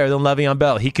better player than Le'Veon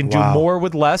Bell. He can do more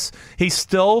with less. He's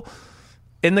still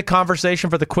in the conversation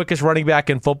for the quickest running back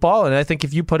in football, and I think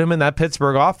if you put him in that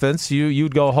Pittsburgh offense,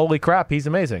 you'd go, holy crap, he's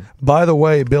amazing. By the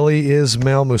way, Billy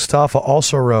Ismail Mustafa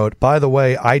also wrote, by the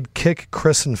way, I'd kick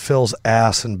Chris and Phil's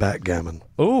ass in backgammon.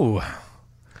 Ooh.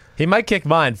 He might kick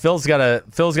mine. Phil's got a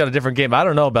different game. I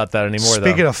don't know about that anymore, though.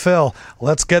 Speaking of Phil,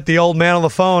 let's get the old man on the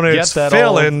phone. It's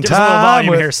Phil in Give us a little time.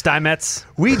 volume here, Steinmetz.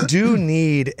 We do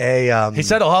need a... He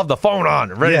said he'll have the phone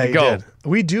on, ready to go. He did.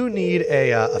 We do need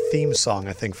a theme song,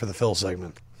 I think, for the Phil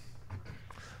segment.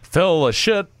 Phil a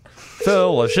shit.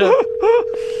 Phil a shit.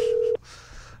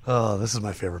 Oh, this is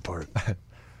my favorite part.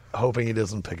 Hoping he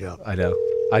doesn't pick up. I know.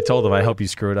 I told him I hope you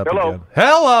screw it up Hello. again.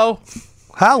 Hello.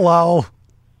 Hello.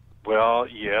 Well,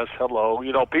 yes, hello.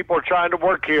 You know, people are trying to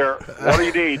work here. What do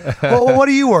you need? Well, what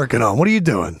are you working on? What are you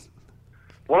doing?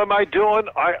 What am I doing?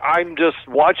 I'm just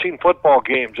watching football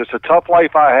games. It's a tough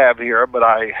life I have here, but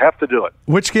I have to do it.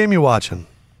 Which game you watching?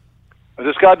 I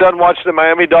just got done watching the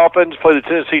Miami Dolphins play the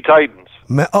Tennessee Titans.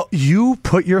 Oh, you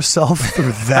put yourself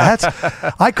through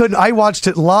that? I couldn't. I watched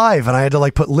it live, and I had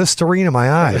to put Listerine in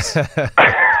my eyes. All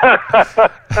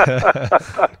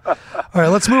right,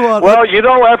 let's move on. Well,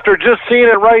 after just seeing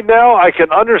it right now, I can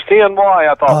understand why.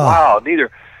 I thought, wow,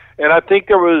 and I think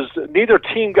neither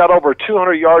team got over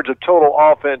 200 yards of total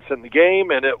offense in the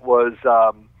game, and it was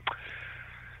a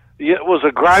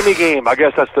grimy game. I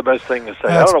guess that's the best thing to say.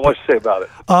 I don't know what to say about it.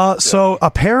 So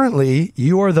apparently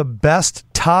you are the best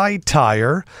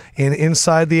tie-tyer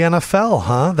inside the NFL,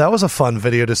 huh? That was a fun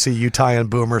video to see you tying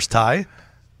Boomer's tie.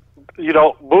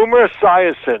 Boomer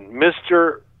Esiason,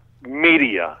 Mr.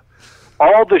 Media,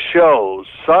 all the shows,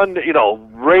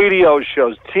 radio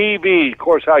shows, TV, of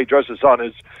course, how he dresses on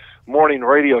his morning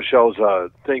radio shows,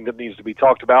 thing that needs to be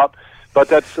talked about, but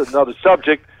that's another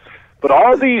subject. But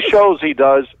all these shows he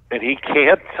does, and he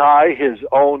can't tie his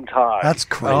own tie. That's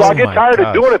crazy. So I get tired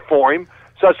of doing it for him.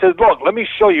 So I said, look, let me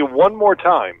show you one more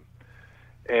time.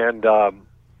 And,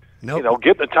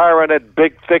 getting the tie around that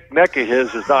big, thick neck of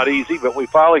his is not easy, but we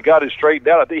finally got it straightened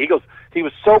out. I think he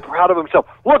was so proud of himself.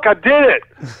 Look, I did it.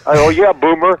 I go, yeah,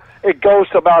 Boomer. It goes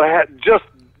to about just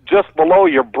below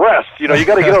your breast. You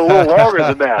got to get it a little longer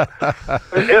than that.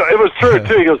 It was true,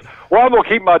 too. He goes, well, I'm going to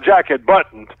keep my jacket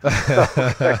buttoned.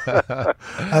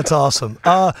 That's awesome.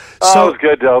 That was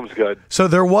good. That was good. So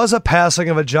there was a passing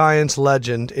of a Giants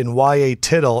legend in Y.A.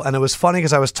 Tittle, and it was funny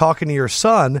because I was talking to your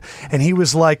son, and he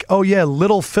was like, oh, yeah,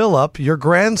 little Philip, your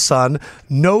grandson,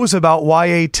 knows about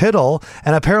Y.A. Tittle,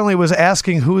 and apparently was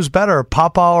asking who's better,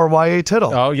 Papa or Y.A.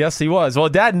 Tittle. Oh, yes, he was. Well,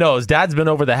 Dad knows. Dad's been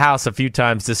over the house a few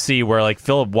times to see where,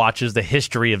 Philip watches the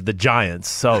history of the Giants.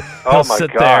 So he'll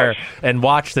sit there and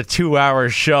watch the 2-hour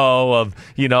show of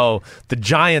the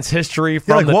Giants' history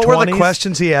from the 20s. What were the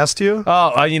questions he asked you?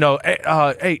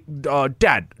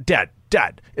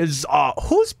 Dad, is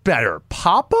who's better,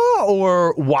 Papa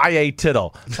or Y.A.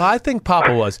 Tittle? I think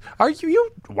Papa was. Are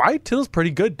you? Y.A. Tittle's pretty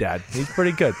good, Dad. He's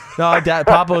pretty good. No, Dad,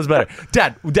 Papa was better.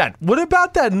 Dad, what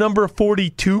about that number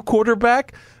 42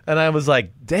 quarterback? And I was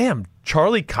like, damn,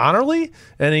 Charlie Connerly?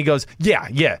 And he goes,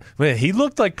 yeah. Man, he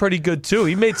looked pretty good, too.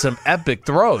 He made some epic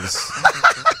throws.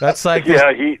 That's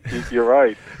you're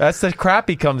right. That's the crap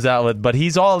he comes out with, but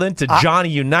he's all into Johnny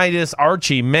Unitas,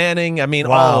 Archie Manning. I mean,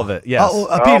 all of it. Yes.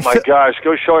 Oh my gosh,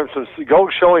 go show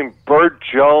him Burt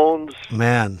Jones.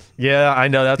 Man. Yeah, I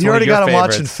know. That's you one already of your got him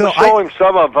favorites. watching film. Show him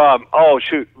some of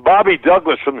Bobby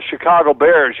Douglas from the Chicago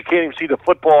Bears. You can't even see the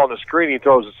football on the screen. He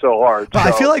throws it so hard. So.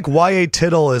 I feel like Y.A.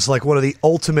 Tittle is one of the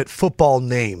ultimate football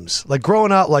names.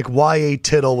 Growing up, Y.A.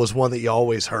 Tittle was one that you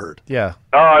always heard. Yeah.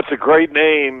 Oh, it's a great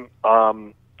name.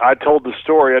 I told the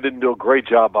story. I didn't do a great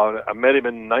job on it. I met him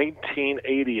in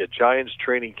 1980 at Giants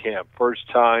training camp, first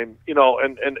time.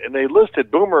 And they listed.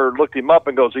 Boomer looked him up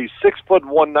and goes, he's 6'1",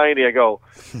 190. I go,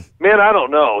 man, I don't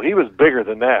know. He was bigger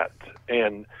than that.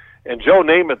 And Joe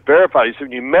Namath verified. He said,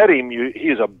 when you met him,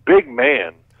 he's a big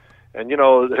man. And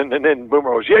and then Boomer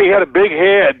goes, yeah, he had a big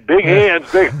head, big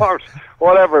hands, big arms,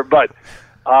 whatever. But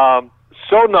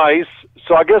so nice.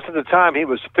 So I guess at the time he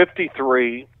was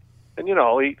 53. And,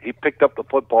 he picked up the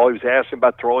football. He was asking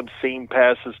about throwing seam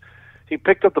passes. He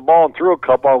picked up the ball and threw a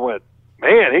couple. I went,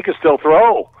 man, he can still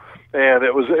throw. And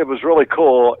it was really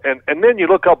cool. And then you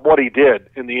look up what he did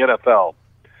in the NFL.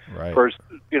 Right. First,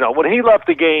 when he left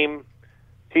the game,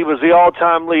 he was the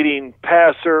all-time leading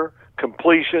passer,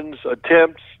 completions,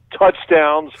 attempts,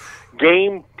 touchdowns,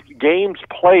 games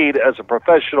played as a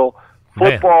professional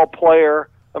football player.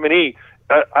 I mean,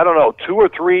 I don't know, 2 or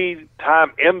 3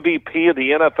 time MVP of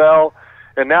the NFL,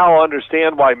 and now I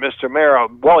understand why Mr. Mara,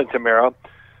 Wellington Mara,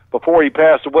 before he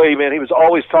passed away, man, he was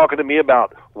always talking to me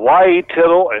about Y.A.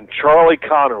 Tittle and Charlie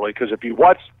Connerly, because if you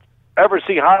ever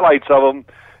see highlights of them,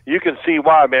 you can see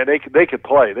why, man, they could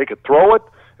play. They could throw it,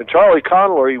 and Charlie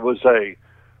Connerly was a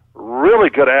really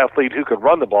good athlete who could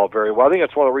run the ball very well. I think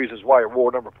that's one of the reasons why he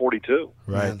wore number 42.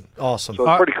 Right. Man, awesome. So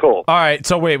it's pretty cool. All right.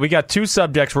 So wait, we got 2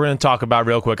 subjects we're going to talk about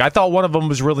real quick. I thought one of them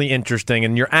was really interesting,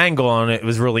 and your angle on it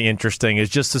was really interesting, is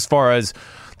just as far as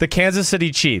the Kansas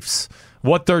City Chiefs,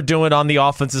 what they're doing on the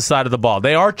offensive side of the ball.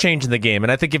 They are changing the game,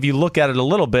 and I think if you look at it a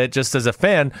little bit, just as a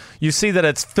fan, you see that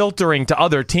it's filtering to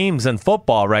other teams in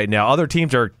football right now. Other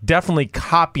teams are definitely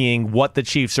copying what the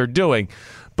Chiefs are doing.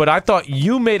 But I thought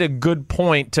you made a good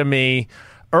point to me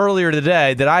earlier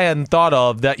today that I hadn't thought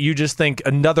of, that you just think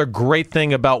another great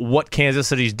thing about what Kansas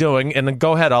City's doing. And then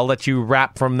go ahead, I'll let you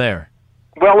wrap from there.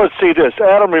 Well, let's see this.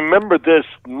 Adam, remember this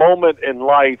moment in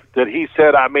life that he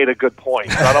said I made a good point.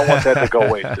 I don't want that to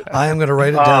go wasted. I am going to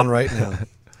write it down right now.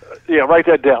 Yeah, write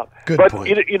that down. Good but point.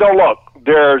 Look,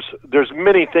 there's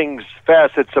many things,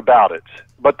 facets about it,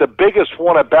 but the biggest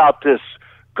one about this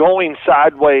going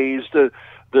sideways, the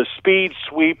speed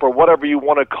sweep or whatever you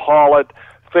want to call it,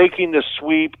 faking the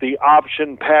sweep, the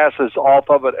option passes off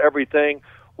of it, everything.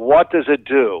 What does it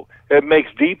do? It makes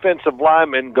defensive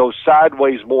linemen go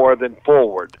sideways more than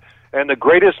forward. And the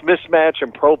greatest mismatch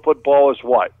in pro football is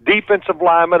what? Defensive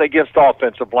linemen against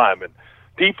offensive linemen.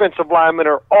 Defensive linemen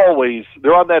are always,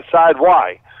 they're on that side.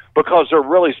 Why? Because they're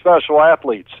really special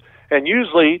athletes. And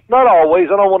usually, not always,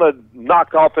 I don't want to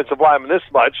knock offensive linemen this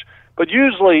much, but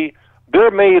usually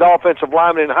they're made offensive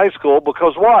linemen in high school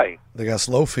because why? They got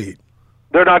slow feet.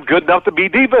 They're not good enough to be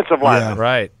defensive linemen. Yeah.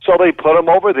 Right. So they put them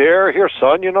over there. Here,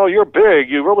 son, you're big.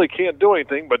 You really can't do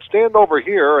anything, but stand over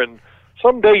here, and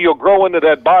someday you'll grow into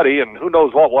that body, and who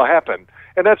knows what will happen.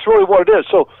 And that's really what it is.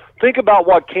 So think about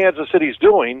what Kansas City's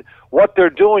doing, what they're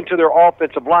doing to their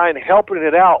offensive line, helping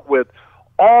it out with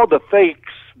all the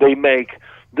fakes they make,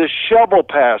 the shovel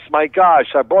pass. My gosh,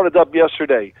 I brought it up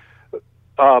yesterday.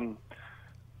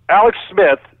 Alex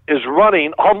Smith is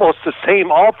running almost the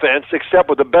same offense except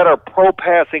with a better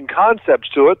pro-passing concepts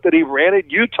to it that he ran at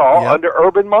Utah under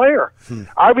Urban Meyer.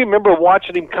 I remember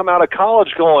watching him come out of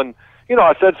college going,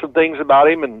 I said some things about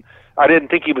him, and I didn't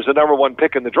think he was the number one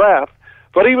pick in the draft,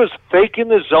 but he was faking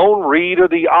the zone read or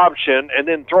the option and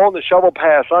then throwing the shovel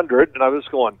pass under it, and I was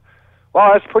going,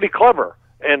 wow, that's pretty clever.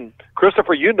 And,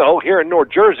 Christopher, here in North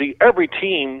Jersey, every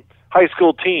team, high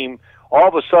school team, all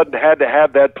of a sudden had to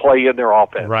have that play in their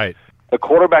offense. Right. The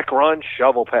quarterback run,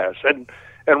 shovel pass. And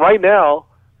right now,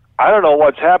 I don't know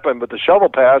what's happened, but the shovel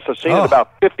pass, I've seen it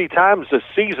about 50 times this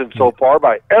season so far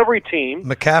by every team.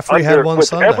 McCaffrey had one with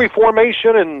Sunday. every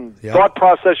formation and thought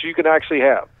process you can actually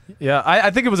have. Yeah,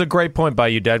 I think it was a great point by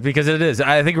you, Dad, because it is.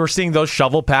 I think we're seeing those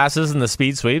shovel passes and the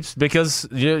speed sweeps because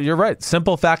you're right.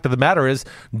 Simple fact of the matter is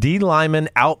D linemen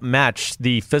outmatch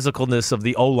the physicalness of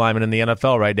the O linemen in the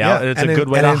NFL right now, and it's a good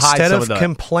way to hide some of that.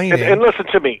 Complaining, and listen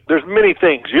to me, there's many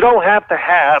things. You don't have to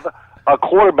have a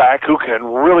quarterback who can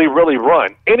really, really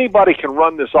run. Anybody can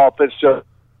run this offense.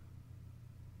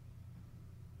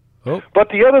 But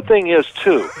the other thing is,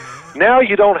 too, now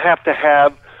you don't have to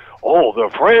have the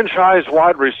franchise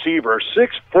wide receiver,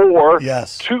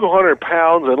 6'4", 200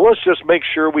 pounds, and let's just make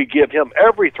sure we give him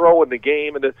every throw in the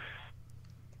game. And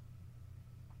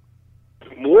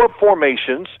more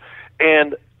formations.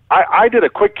 And I did a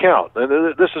quick count.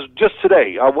 And this is just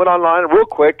today. I went online real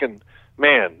quick, and,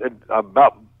 man, I'm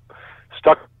about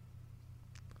stuck.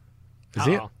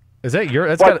 Is that your?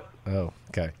 That's got. Oh,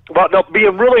 okay. But no,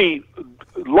 being really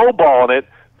lowballing it.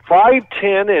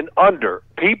 5'10" and under,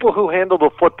 people who handle the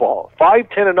football,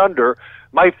 5'10" and under,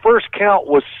 my first count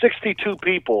was 62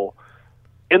 people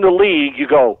in the league. You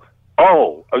go,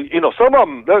 some of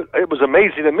them, it was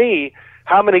amazing to me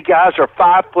how many guys are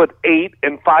 5'8"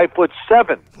 and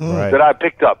 5'7" that I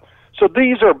picked up. So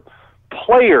these are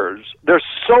players. There's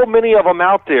so many of them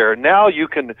out there. Now you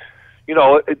can,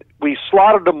 we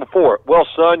slotted them before. Well,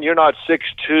 son, you're not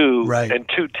 6'2" and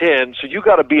 210, so you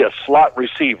got to be a slot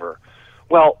receiver.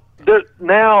 Well,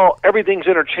 now everything's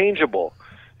interchangeable.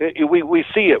 We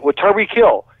see it with Tyreek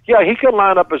Hill. Yeah, he can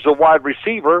line up as a wide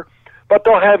receiver, but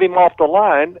they'll have him off the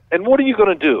line. And what are you going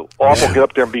to do? I'm going to get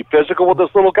up there and be physical with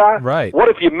this little guy? Right. What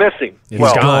if you miss him? He's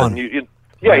gone.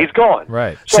 He's gone.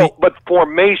 Right. So, but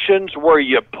formations where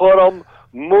you put them,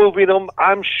 moving them,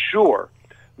 I'm sure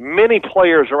many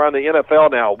players around the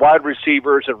NFL now, wide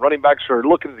receivers and running backs, are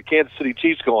looking at the Kansas City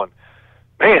Chiefs going,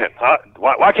 man,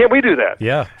 why can't we do that?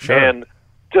 Yeah, sure. And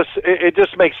it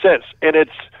just makes sense. And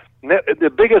it's the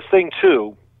biggest thing,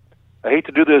 too. I hate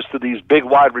to do this to these big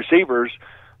wide receivers,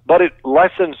 but it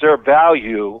lessens their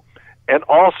value. And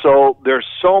also, there's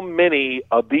so many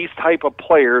of these type of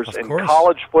players in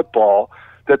college football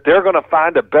that they're going to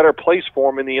find a better place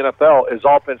for them in the NFL as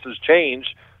offenses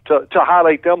change to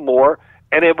highlight them more.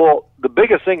 And it will. The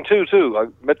biggest thing, too, I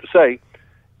meant to say,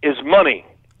 is money.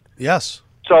 Yes.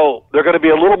 So they're going to be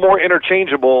a little more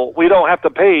interchangeable. We don't have to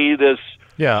pay this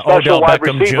special Odell wide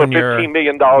Beckham receiver Jr. $15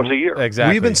 million a year.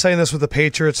 Exactly. We've been saying this with the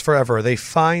Patriots forever. They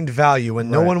find value.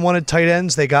 When no one wanted tight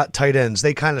ends, they got tight ends.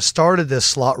 They kind of started this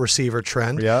slot receiver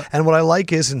trend. Yeah. And what I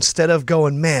like is instead of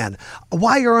going, man,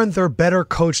 why aren't there better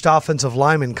coached offensive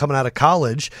linemen coming out of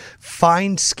college?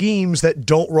 Find schemes that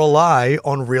don't rely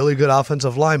on really good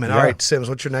offensive linemen. Yeah. All right, Sims,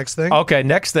 what's your next thing? Okay,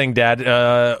 next thing, Dad. We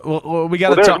got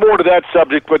to there's talk. more to that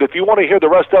subject, but if you want to hear the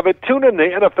rest of it, tune in to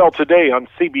NFL Today on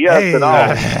CBS, and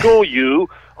I'll school you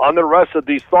on the rest of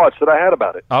these thoughts that I had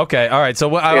about it. Okay, all right.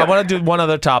 So I want to do one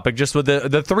other topic, just with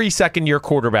the 3 second-year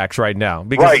quarterbacks right now.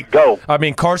 Because, right, go. I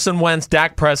mean, Carson Wentz,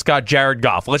 Dak Prescott, Jared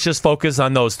Goff. Let's just focus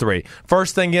on those 3.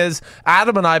 First thing is,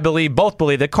 Adam and I both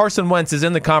believe that Carson Wentz is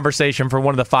in the conversation for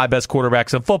one of the 5 best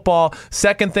quarterbacks in football.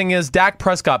 Second thing is, Dak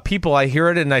Prescott. People, I hear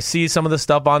it and I see some of the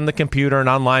stuff on the computer and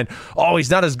online. Oh, he's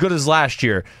not as good as last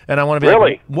year. And I want to be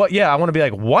like, what? Yeah, I want to be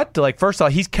like, what? Like, first of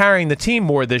all, he's carrying the team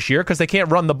more this year because they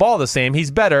can't run the ball the same.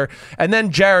 He's better. And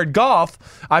then Jared Goff,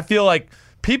 I feel like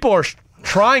people are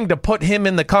trying to put him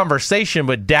in the conversation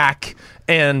with Dak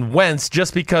and Wentz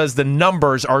just because the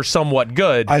numbers are somewhat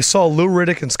good. I saw Lou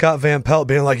Riddick and Scott Van Pelt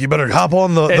being like, you better hop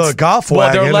on the Goff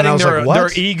wagon. They're letting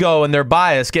their ego and their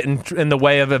bias get in the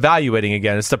way of evaluating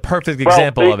again. It's the perfect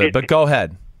example of it, but go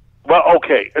ahead. Well,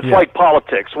 okay, it's like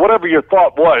politics. Whatever your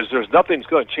thought was, there's nothing's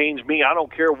going to change me. I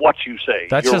don't care what you say.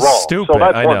 That's You're just wrong. stupid. So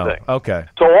that's I one know. thing. Okay.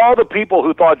 So all the people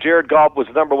who thought Jared Goff was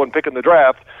the number 1 pick in the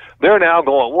draft, they're now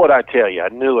going, what'd I tell you? I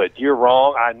knew it. You're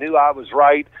wrong. I knew I was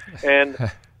right. And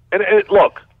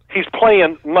look, he's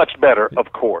playing much better,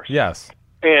 of course. Yes.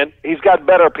 And he's got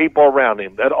better people around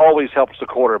him. That always helps the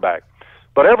quarterback.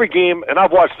 But every game, and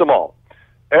I've watched them all,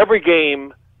 every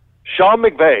game, Sean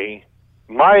McVay,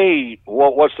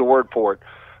 what's the word for it?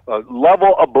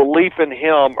 Level of belief in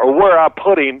him, or where I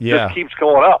put him, just keeps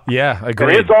going up. Yeah,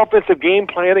 agreed. And his offensive game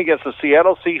plan against the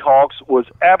Seattle Seahawks was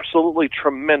absolutely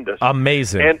tremendous.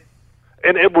 Amazing.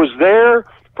 And it was there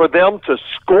for them to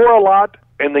score a lot,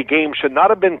 and the game should not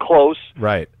have been close.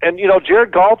 Right. And,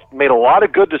 Jared Goff made a lot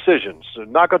of good decisions.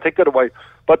 Not going to take that away.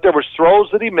 But there was throws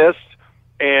that he missed,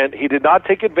 and he did not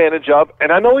take advantage of.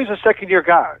 And I know he's a second-year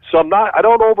guy, so I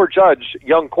don't overjudge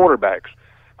young quarterbacks,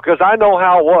 because I know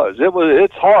how it was.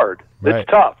 It's hard. Right. It's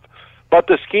tough. But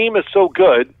the scheme is so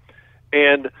good,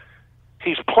 and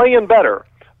he's playing better.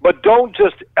 But don't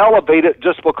just elevate it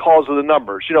just because of the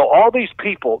numbers. All these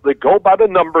people that go by the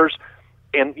numbers,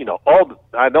 and,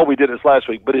 I know we did this last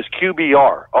week, but his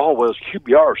QBR. Oh, well, his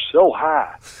QBR is so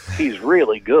high. He's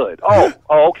really good. Oh,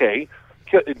 okay.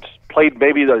 It's played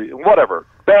maybe whatever.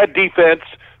 Bad defense,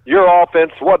 your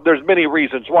offense. There's many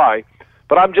reasons why.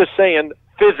 But I'm just saying,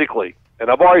 physically, and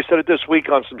I've already said it this week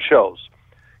on some shows,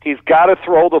 he's got to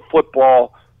throw the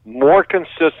football more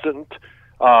consistent,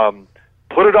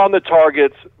 put it on the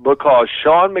targets, because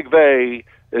Sean McVay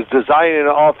is designing an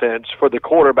offense for the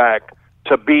quarterback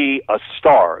to be a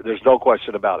star. There's no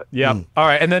question about it. Yeah. All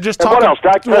right, and then just talk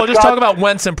about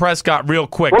Wentz and Prescott real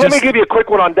quick. Well, let me give you a quick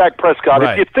one on Dak Prescott.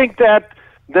 Right. If you think that,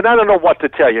 then I don't know what to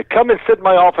tell you. Come and sit in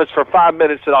my office for 5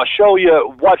 minutes, and I'll show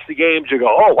you, watch the games. You go,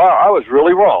 oh, wow, I was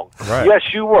really wrong. Right. Yes,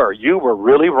 you were. You were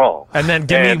really wrong. And then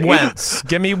give me Wentz.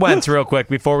 Give me Wentz real quick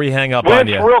before we hang up Wentz, on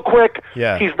you. real quick.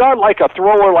 Yeah. He's not like a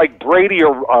thrower like Brady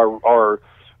or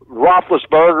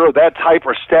Roethlisberger or that type,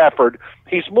 or Stafford.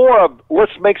 He's more of,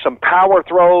 let's make some power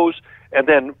throws, and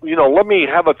then, let me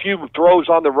have a few throws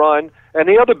on the run. And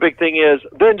the other big thing is,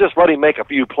 then just let him make a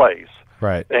few plays.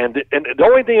 Right. And the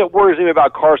only thing that worries me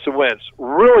about Carson Wentz,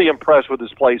 really impressed with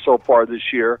his play so far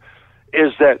this year,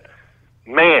 is that,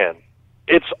 man,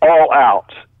 it's all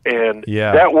out. And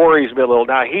that worries me a little.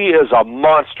 Now, he is a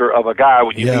monster of a guy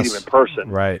when you meet him in person.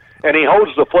 Right. And he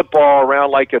holds the football around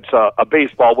like it's a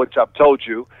baseball, which I've told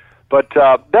you. But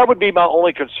that would be my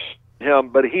only concern with him.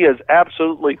 But he is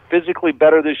absolutely physically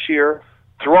better this year,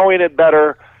 throwing it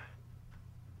better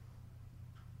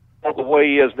the way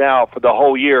he is now for the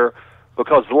whole year.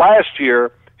 Because last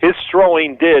year, his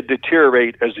throwing did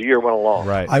deteriorate as the year went along.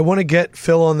 Right. I want to get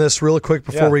Phil on this really quick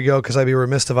before we go, because I'd be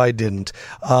remiss if I didn't.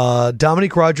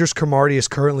 Dominique Rodgers-Cromartie is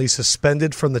currently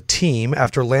suspended from the team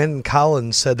after Landon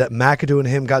Collins said that McAdoo and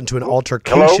him got into an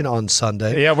altercation on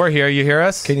Sunday. Yeah, we're here. You hear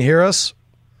us? Can you hear us?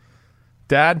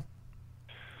 Dad,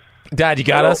 you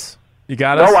got us? You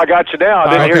got us? No, I got you now. I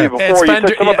didn't hear you before. It's you said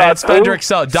something about Fendrick.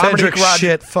 So Dominique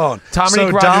shit phone.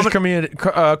 Dominique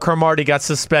Rodgers-Cromartie got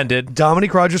suspended.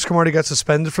 Dominique Rodgers-Cromartie got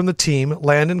suspended from the team.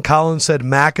 Landon Collins said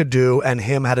McAdoo and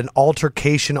him had an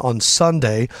altercation on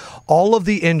Sunday. All of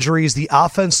the injuries, the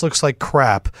offense looks like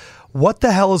crap. What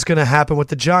the hell is going to happen with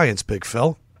the Giants, Big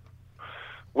Phil?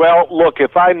 Well, look,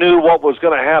 if I knew what was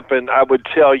going to happen, I would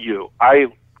tell you. I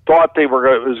thought it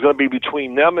was going to be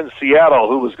between them and Seattle,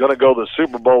 who was going to go to the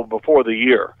Super Bowl before the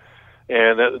year.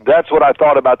 And that's what I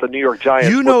thought about the New York Giants.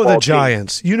 You know the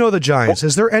Giants. You know the Giants.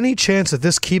 Is there any chance that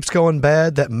this keeps going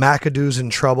bad, that McAdoo's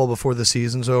in trouble before the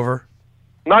season's over?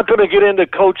 Not going to get into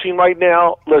coaching right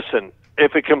now. Listen,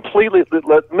 if it completely,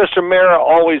 Mr. Mara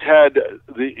always had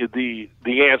the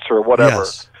answer or whatever.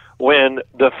 Yes. When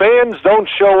the fans don't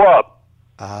show up,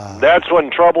 that's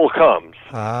when trouble comes.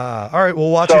 All right,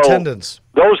 we'll watch attendance.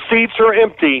 Those seats are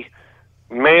empty.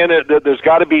 Man, there's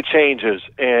got to be changes,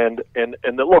 and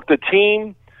look, the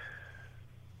team.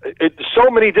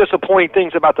 So many disappointing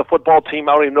things about the football team.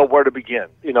 I don't even know where to begin.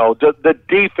 You know, the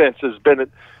defense has been.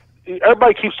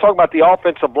 Everybody keeps talking about the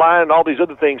offensive line and all these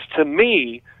other things. To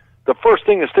me, the first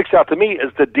thing that sticks out to me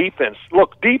is the defense.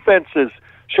 Look, defenses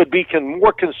should be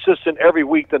more consistent every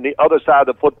week than the other side of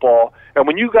the football. And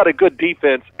when you got a good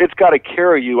defense, it's got to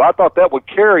carry you. I thought that would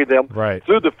carry them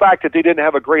through the fact that they didn't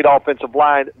have a great offensive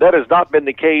line. That has not been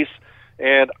the case.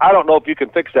 And I don't know if you can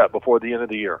fix that before the end of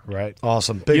the year. Right.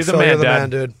 Awesome. Big You're the Phil, man, you're the Dad. man,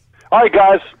 dude. All right,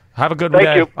 guys. Have a good Thank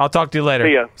day. you. I'll talk to you later.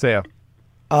 See ya. See ya.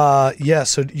 Yeah,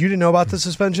 so you didn't know about the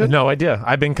suspension? No idea.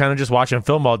 I've been kind of just watching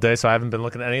film all day, so I haven't been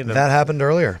looking at any of them. That happened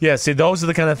earlier. Yeah, see, those are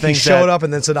the kind of He things showed that, up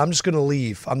and then said, I'm just going to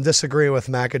leave. I'm disagreeing with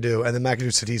McAdoo. And then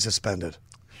McAdoo said he's suspended.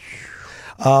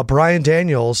 Brian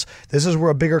Daniels, this is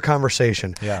where a bigger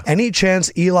conversation. Yeah. Any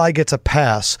chance Eli gets a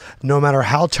pass, no matter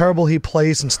how terrible he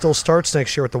plays and still starts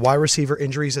next year with the wide receiver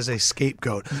injuries as a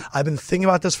scapegoat? I've been thinking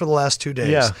about this for the last 2 days.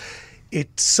 Yeah.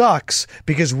 It sucks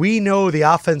because we know the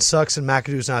offense sucks and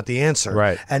McAdoo's not the answer.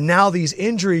 Right. And now these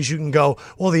injuries, you can go,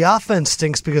 well, the offense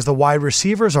stinks because the wide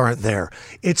receivers aren't there.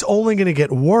 It's only going to get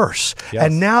worse. Yes.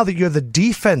 And now that you have the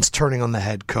defense turning on the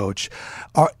head coach,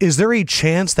 is there a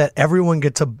chance that everyone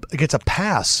gets a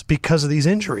pass because of these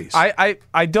injuries?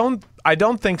 I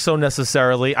don't think so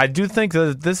necessarily. I do think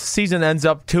that this season ends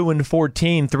up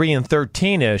 2-14,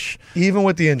 3-13-ish. Even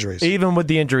with the injuries. Even with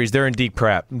the injuries, they're in deep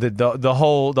crap. The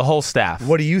whole staff.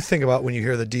 What do you think about when you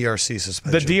hear the DRC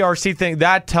suspension? The DRC thing,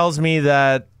 that tells me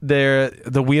that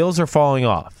the wheels are falling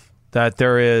off. That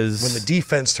there is... When the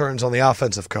defense turns on the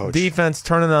offensive coach. Defense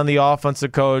turning on the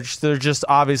offensive coach. There's just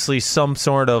obviously some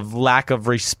sort of lack of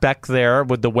respect there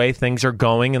with the way things are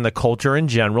going and the culture in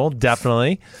general,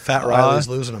 definitely. Fat Riley's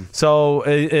losing them. So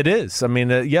it is. I mean,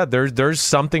 there's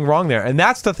something wrong there. And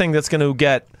that's the thing that's going to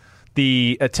get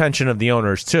the attention of the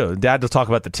owners, too. Dad will talk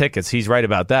about the tickets. He's right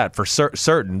about that for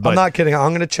certain. But I'm not kidding.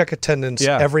 I'm going to check attendance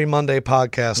every Monday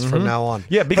podcast from now on.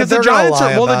 Yeah, because But the they're gonna Giants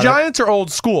lie are about it. Giants are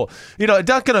old school. You know, it's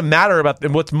not going to matter about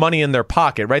what's money in their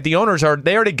pocket, right? The owners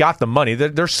they already got the money.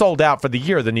 They're sold out for the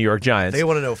year. The New York Giants. They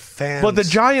want to know fans. But the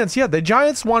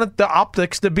Giants wanted the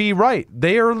optics to be right.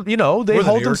 They are, they We're the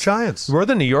hold New York Giants. We're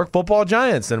the New York Football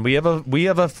Giants, and we have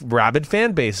a rabid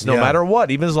fan base. No matter what,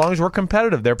 even as long as we're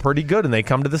competitive, they're pretty good, and they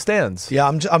come to the stands. Yeah,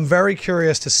 I'm very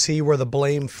curious to see where the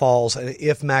blame falls and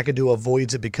if McAdoo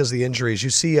avoids it because of the injuries.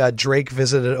 You see Drake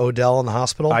visited Odell in the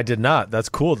hospital? I did not. That's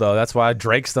cool, though. That's why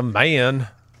Drake's the man.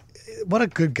 What a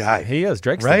good guy. He is.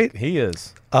 Drake's right? He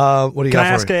is. What do you Can got I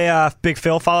for ask me? a Big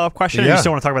Phil follow-up question? Or Yeah. you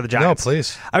still want to talk about the Giants? No,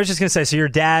 please. I was just going to say, so your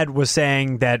dad was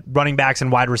saying that running backs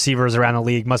and wide receivers around the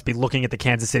league must be looking at the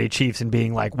Kansas City Chiefs and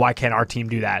being like, why can't our team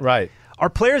do that? Right. Are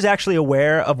players actually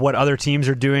aware of what other teams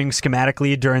are doing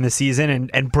schematically during the season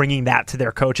and bringing that to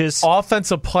their coaches?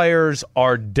 Offensive players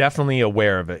are definitely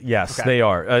aware of it. Yes, Okay. they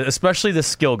are, especially the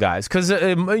skill guys. Because,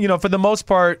 for the most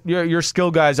part, your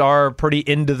skill guys are pretty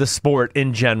into the sport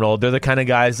in general. They're the kind of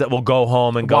guys that will go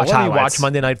home and Watch go, highlights. watch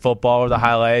Monday Night Football or the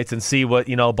highlights and see what,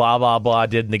 blah, blah, blah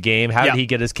did in the game. How did he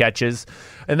get his catches?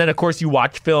 And then, of course, you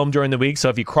watch film during the week. So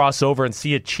if you cross over and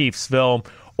see a Chiefs film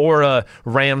or a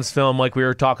Rams film like we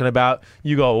were talking about,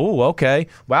 you go, oh, okay,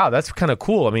 wow, that's kind of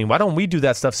cool. I mean, why don't we do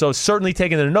that stuff? So certainly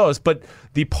taking it to notice, but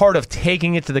the part of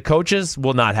taking it to the coaches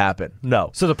will not happen.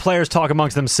 No. So the players talk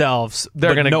amongst themselves,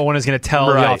 They're but gonna- no one is going to tell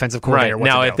the offensive coordinator what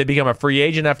now, to if do. they become a free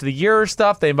agent after the year or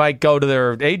stuff, they might go to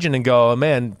their agent and go, oh,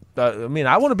 man,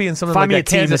 I want to be in something Find me like a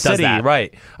team Kansas that does City. that.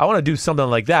 Right. I want to do something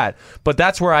like that. But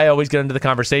that's where I always get into the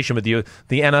conversation with you.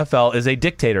 The NFL is a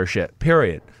dictatorship,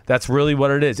 period. That's really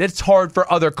what it is. It's hard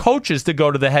for other coaches to go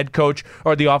to the head coach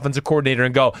or the offensive coordinator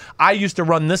and go, I used to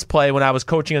run this play when I was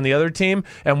coaching on the other team,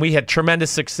 and we had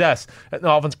tremendous success. And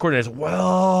the offensive coordinator is,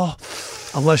 well,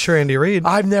 Unless you're Andy Reid.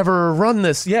 I've never run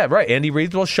this. Yeah, right. Andy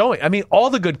Reid's well showing. I mean, all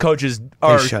the good coaches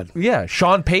are. They should. Yeah,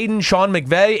 Sean Payton, Sean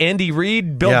McVay, Andy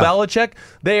Reid, Bill Yeah. Belichick.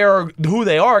 They are who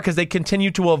they are because they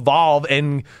continue to evolve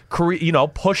and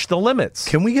push the limits.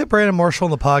 Can we get Brandon Marshall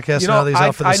on the podcast now that he's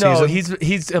out for the I know season?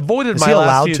 he's avoided Is my he last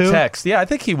allowed few to? texts. Yeah, I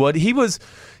think he would. He was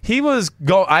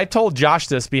I told Josh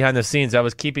this behind the scenes. I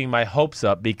was keeping my hopes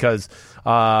up because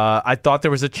I thought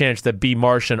there was a chance that B.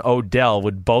 Marsh and Odell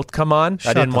would both come on.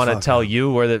 I didn't the want to fuck tell up.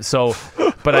 you where that. So,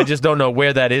 but I just don't know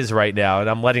where that is right now, and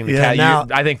I'm letting the Yeah, cat. now-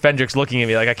 I think Fendrick's looking at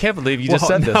me like, I can't believe you just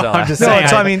said this. I'm just No, saying.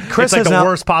 so I mean, Chris it's like has the now-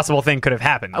 worst possible thing could have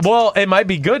happened. Well, it might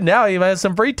be good now. He might have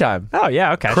some free time. Oh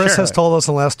yeah, okay. Chris sure. has told us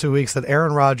in the last 2 weeks that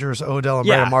Aaron Rodgers, Odell, and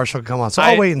Yeah. Brandon Marshall can come on. So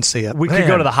I'll I- wait and see it. we could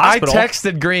go to the hospital. I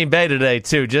texted Green Bay today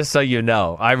too, just so you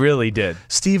know. I really did.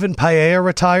 Stephen Paella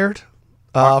retired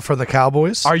from the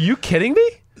Cowboys. Are you kidding me?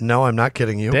 No, I'm not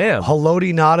kidding you. Damn.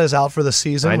 Haloti Ngata is out for the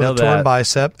season I know with a torn that.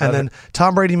 bicep. And then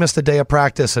Tom Brady missed a day of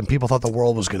practice, and people thought the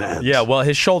world was going to end. Yeah, well,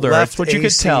 his shoulder Left hurts, but you could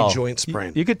AC tell. joint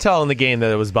sprain. You could tell in the game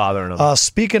that it was bothering him.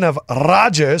 Speaking of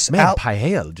Rodgers, Man,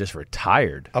 Paella just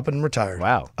retired. up and retired.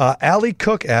 Wow. Allie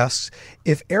Cook asks,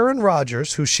 if Aaron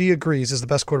Rodgers, who she agrees is the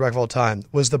best quarterback of all time,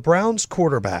 was the Browns'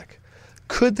 quarterback,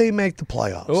 could they make the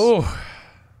playoffs? Oh,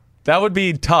 that would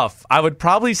be tough. I would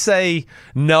probably say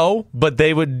no, but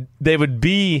they would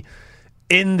be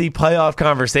in the playoff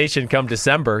conversation come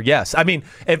December. Yes. I mean,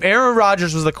 if Aaron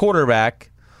Rodgers was the quarterback,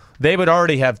 they would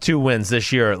already have 2 wins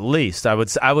this year at least. I would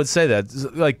say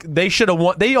that. Like, they should have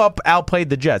won. They outplayed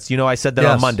the Jets. You know, I said that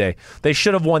on Monday. They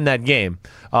should have won that game.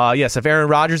 Yes, if Aaron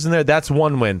Rodgers is in there, that's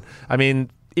 1 win. I mean,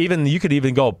 you could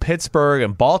even go Pittsburgh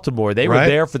and Baltimore. They were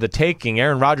there for the taking.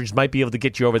 Aaron Rodgers might be able to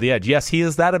get you over the edge. Yes, he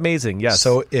is that amazing. Yes.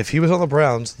 So if he was on the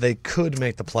Browns, they could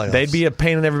make the playoffs. They'd be a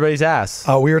pain in everybody's ass.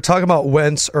 We were talking about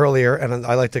Wentz earlier, and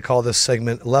I like to call this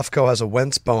segment Lefko has a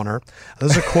Wentz boner.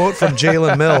 There's a quote from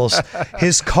Jalen Mills.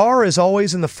 His car is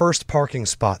always in the first parking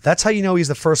spot. That's how you know he's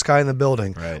the first guy in the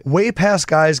building. Right. Way past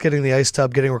guys getting the ice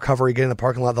tub, getting recovery, getting the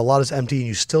parking lot. The lot is empty, and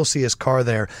you still see his car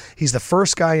there. He's the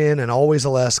first guy in and always the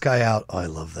last guy out. Oh, I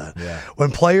love that. Yeah. When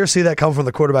players see that come from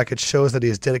the quarterback, it shows that he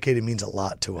is dedicated. It means a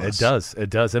lot to us. It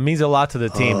does. It means a lot to the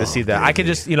team to see that. Baby. I could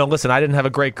just, listen, I didn't have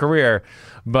a great career,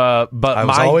 but I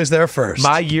was always there first.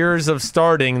 My years of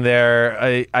starting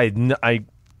there, I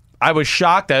was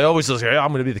shocked. I always was like, I'm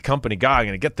going to be the company guy. I'm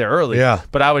going to get there early. Yeah.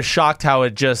 But I was shocked how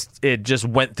it just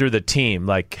went through the team.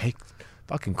 Like, hey,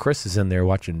 fucking Chris is in there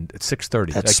watching at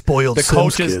 6:30. That spoiled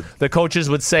Sims kid. The coaches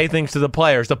would say things to the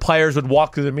players. The players would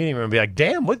walk through the meeting room and be like,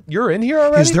 "Damn, what? You're in here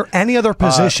already?" Is there any other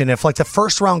position if like the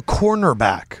first round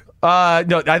cornerback?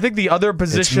 No, I think the other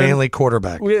position it's mainly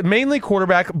quarterback. Mainly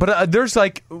quarterback, but there's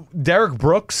like Derek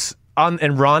Brooks and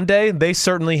Rondé. They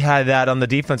certainly had that on the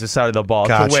defensive side of the ball,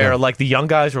 Gotcha. to where like the young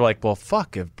guys were like, "Well,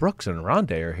 fuck, if Brooks and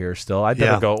Rondé are here still, I'd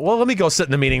better go. Well, let me go sit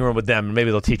in the meeting room with them, and maybe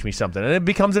they'll teach me something." And it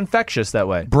becomes infectious that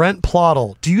way. Brent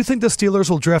Plottle, do you think the Steelers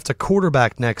will draft a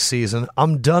quarterback next season?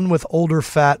 I'm done with older,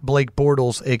 fat Blake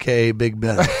Bortles, a.k.a. Big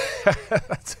Ben.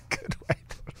 That's a good way.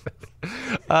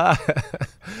 I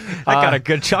got a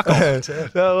good chuckle. I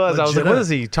was like, what is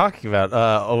he talking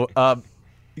about?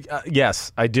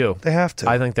 Yes, I do. They have to.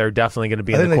 I think they're definitely going to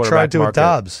be in the they quarterback tried to market. with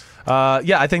Dobbs.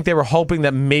 Yeah, I think they were hoping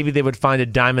that maybe they would find a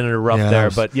diamond in the rough there.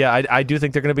 But yeah, I do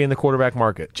think they're going to be in the quarterback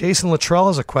market. Jason Luttrell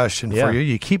has a question for you.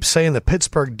 You keep saying the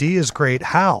Pittsburgh D is great.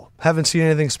 How? Haven't seen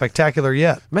anything spectacular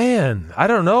yet. Man, I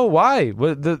don't know why.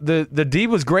 The D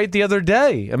was great the other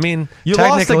day. I mean, you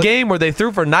lost a game where they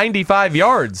threw for 95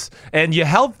 yards, and you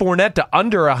held Fournette to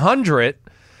under 100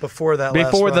 before the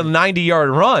 90-yard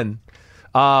run.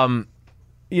 I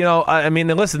mean,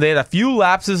 listen, they had a few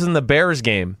lapses in the Bears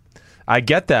game. I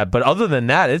get that, but other than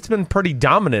that, it's been pretty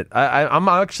dominant. I'm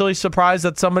actually surprised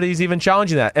that somebody's even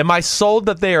challenging that. Am I sold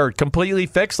that they are completely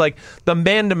fixed? Like, the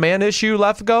man-to-man issue,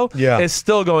 Lefko, is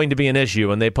still going to be an issue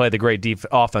when they play the great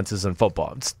offenses in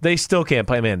football. They still can't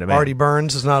play man-to-man. Marty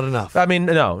Burns is not enough. I mean,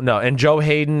 no. And Joe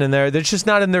Hayden, and they're just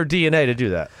not in their DNA to do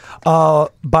that.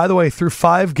 By the way, through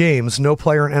 5 games, no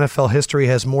player in NFL history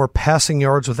has more passing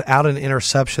yards without an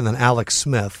interception than Alex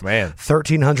Smith. Man.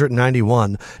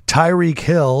 1,391. Tyreek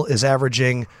Hill is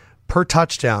averaging per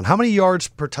touchdown. How many yards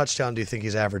per touchdown do you think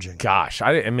he's averaging? Gosh,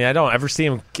 I mean, I don't ever see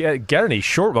him get any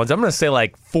short ones. I'm going to say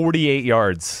like 48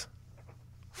 yards.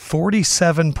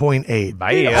 47.8.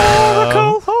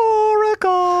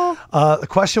 Oracle. The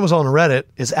question was on Reddit.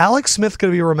 Is Alex Smith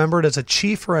going to be remembered as a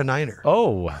Chief or a Niner?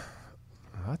 Oh,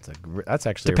 that's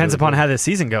actually depends upon how this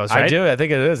season goes, right? I do. I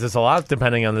think it is. It's a lot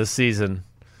depending on this season.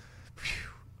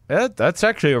 That's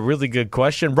actually a really good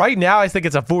question. Right now, I think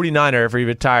it's a 49er if he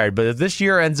retired. But if this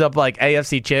year ends up like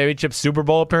AFC Championship Super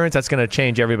Bowl appearance, that's going to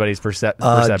change everybody's perception.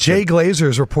 Jay Glazer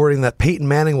is reporting that Peyton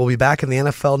Manning will be back in the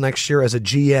NFL next year as a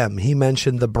GM. He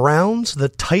mentioned the Browns, the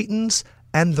Titans,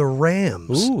 and the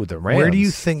Rams. Ooh, the Rams. Where do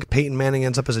you think Peyton Manning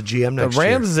ends up as a GM next year? The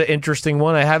Rams is an interesting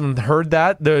one. I haven't heard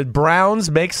that. The Browns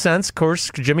makes sense. Of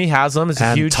course, Jimmy Haslam is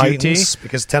a huge Titans, UT.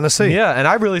 because Tennessee. Yeah, and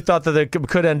I really thought that they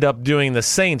could end up doing the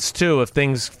Saints, too, if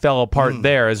things fell apart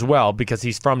there as well, because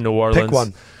he's from New Orleans. Pick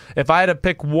one. If I had to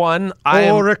pick one,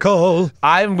 Oracle.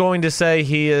 I'm going to say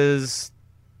he is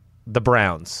the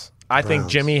Browns. I think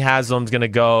Jimmy Haslam's going to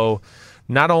go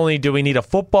not only do we need a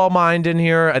football mind in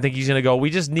here, I think he's going to go, we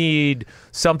just need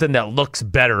something that looks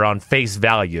better on face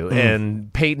value.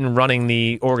 And Peyton running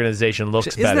the organization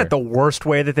looks better. Isn't that the worst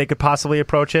way that they could possibly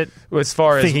approach it? As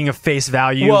far as thinking of face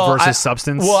value versus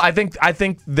substance? Well, I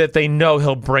think that they know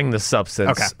he'll bring the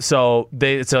substance. Okay. So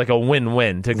it's like a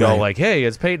win-win to go like, hey,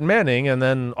 it's Peyton Manning, and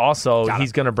then also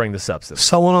he's going to bring the substance.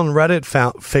 Someone on Reddit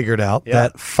figured out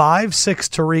that 5'6"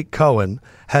 Tariq Cohen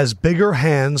has bigger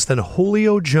hands than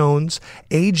Julio Jones,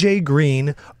 A.J.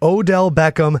 Green, Odell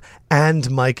Beckham, and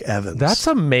Mike Evans. That's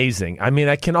amazing. I mean,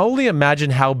 I can only imagine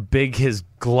how big his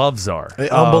gloves are.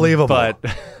 Unbelievable. But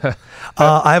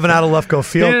I have an out of left go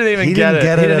field. he didn't even get it.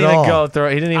 He didn't even go through.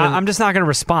 He didn't even. I'm just not going to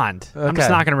respond. I'm just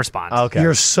not going to respond. Okay.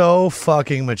 You're so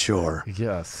fucking mature.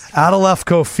 Yes. Out of left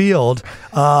go field,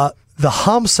 the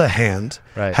Hamsa hand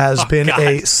has been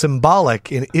a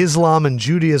symbolic in Islam and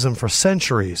Judaism for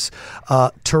centuries.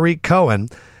 Tariq Cohen,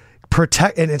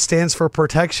 and it stands for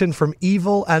protection from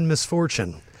evil and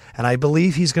misfortune. And I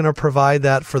believe he's going to provide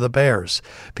that for the Bears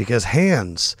because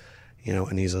hands,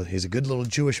 and he's a good little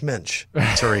Jewish mensch,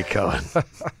 Tariq Cohen.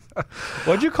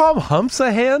 What'd you call him?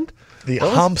 Hamsa hand? The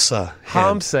Hamsa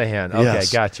hand. Hamsa hand. Okay,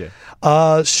 Yes. gotcha.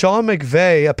 Sean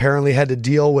McVay apparently had to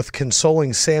deal with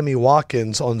consoling Sammy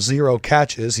Watkins on 0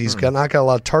 catches. He's not got a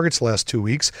lot of targets the last 2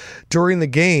 weeks. During the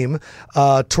game,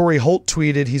 Torrey Holt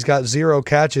tweeted he's got 0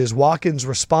 catches. Watkins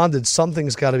responded,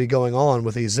 something's got to be going on,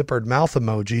 with a zippered mouth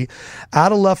emoji.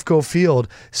 Out of left go field,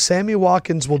 Sammy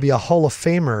Watkins will be a Hall of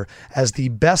Famer as the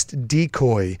best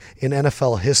decoy in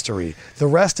NFL history. The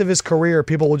rest of his career,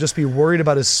 people will just be worried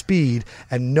about his speed,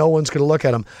 and no one's going to look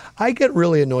at him. I get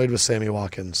really annoyed with Sammy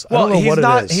Watkins. I don't know what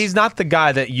it is. He's not the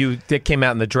guy that came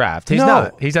out in the draft. He's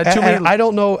not. He's had too many. I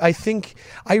don't know.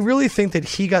 I really think that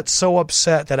he got so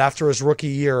upset that after his rookie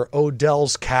year,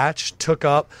 Odell's catch took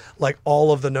up like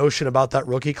all of the notion about that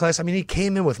rookie class. I mean, he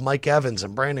came in with Mike Evans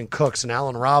and Brandon Cooks and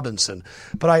Allen Robinson,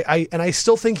 but I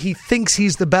still think he thinks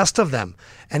he's the best of them,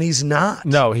 and he's not.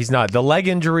 No, he's not. The leg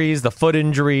injuries, the foot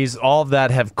injuries, all of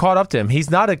that have caught up to him. He's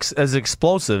not as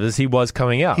explosive as he was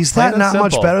coming out. He's not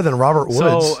much better than Robert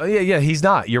Woods. So yeah, he's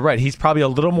not. You're right. He's probably a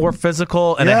little more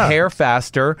physical and a hair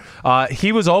faster.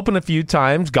 He was open a few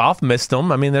times. Goff missed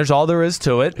him. I mean, there's all there is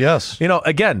to it. Yes.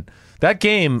 Again, that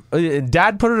game,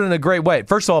 Dad put it in a great way.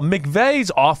 First of all,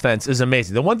 McVay's offense is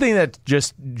amazing. The one thing that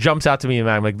just jumps out to me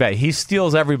about McVay, he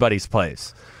steals everybody's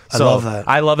plays. So I love that.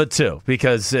 I love it too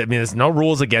because there's no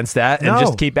rules against that, and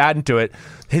just keep adding to it.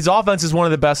 His offense is one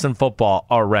of the best in football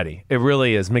already. It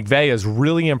really is. McVay has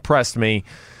really impressed me.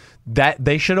 That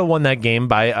they should have won that game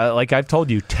by, like I've told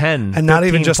you, 10, and not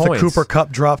even just points. the Cooper Kupp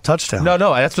drop touchdown. No,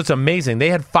 that's what's amazing. They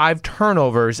had 5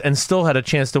 turnovers and still had a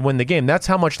chance to win the game. That's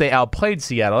how much they outplayed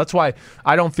Seattle. That's why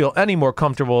I don't feel any more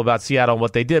comfortable about Seattle and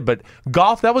what they did. But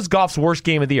Goff, that was Goff's worst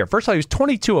game of the year. First of all, he was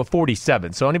 22 of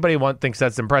 47. So anybody thinks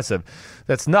that's impressive.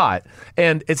 That's not.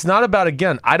 And it's not about,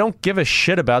 again, I don't give a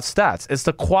shit about stats. It's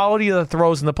the quality of the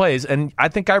throws and the plays. And I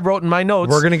think I wrote in my notes.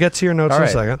 We're going to get to your notes in a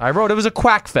second. I wrote it was a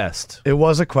quack fest. It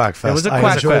was a quack fest. It was a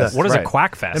quack fest. What is a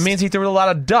quack fest? It means he threw a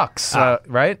lot of ducks,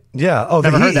 right? Yeah. Oh,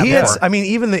 Never heard that before. I mean,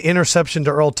 even the interception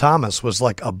to Earl Thomas was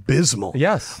like abysmal.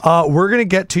 Yes. We're going to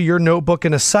get to your notebook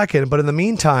in a second, but in the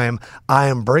meantime, I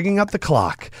am bringing up the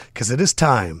clock because it is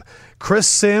time. Chris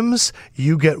Sims,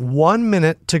 you get 1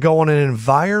 minute to go on an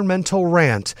environmental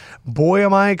rant. Boy,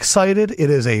 am I excited.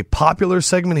 It is a popular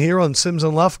segment here on Sims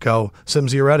and Lefko.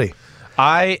 Sims, you ready?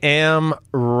 I am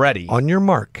ready. On your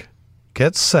mark,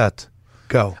 get set,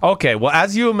 go. Okay, well,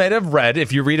 as you may have read,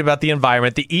 if you read about the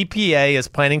environment, the EPA is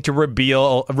planning to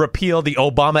repeal the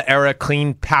Obama-era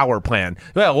Clean Power Plan.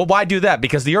 Well, why do that?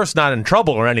 Because the Earth's not in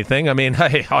trouble or anything. I mean,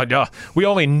 we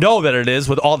only know that it is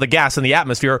with all the gas in the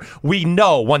atmosphere. We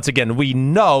know, once again,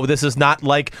 this is not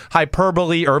like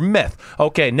hyperbole or myth.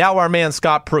 Okay, now our man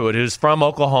Scott Pruitt, who's from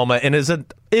Oklahoma and is an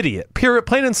idiot, period,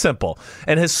 plain and simple,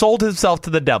 and has sold himself to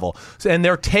the devil. And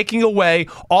they're taking away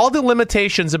all the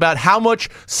limitations about how much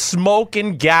smoke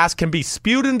and gas can be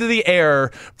spewed into the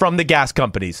air from the gas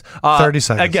companies. 30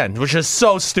 seconds. Again, which is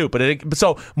so stupid.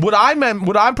 So what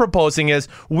I'm proposing is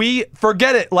we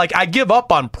forget it. Like, I give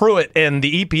up on Pruitt and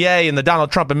the EPA and the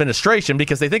Donald Trump administration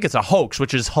because they think it's a hoax,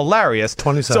 which is hilarious.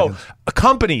 20 seconds. So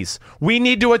companies, we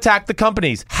need to attack the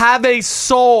companies. Have a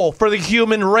soul for the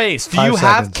human race. Do you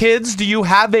have kids? Do you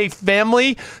have a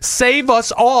family? Save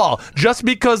us all. Just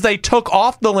because they took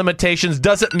off the limitations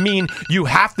doesn't mean you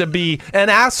have to be an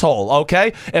asshole,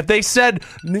 okay? If they said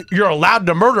you're allowed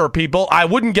to murder people, I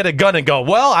wouldn't get a gun and go,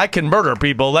 well, I can murder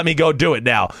people. Let me go do it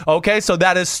now. Okay, so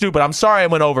that is stupid. I'm sorry I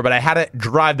went over, but I had to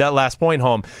drive that last point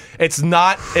home. It's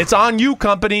on you,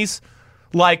 companies.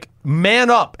 Like, man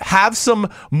up. Have some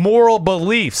moral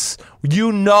beliefs.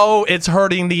 You know it's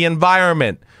hurting the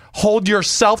environment. Hold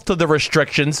yourself to the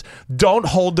restrictions. Don't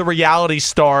hold the reality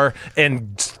star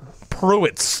and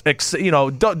Pruitt's.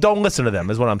 Don't listen to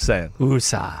them is what I'm saying.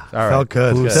 Oosa. All right. Felt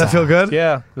good. Did that feel good?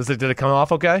 Yeah. Did it come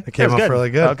off okay? It came off really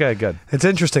good. Okay, good. It's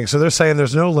interesting. So they're saying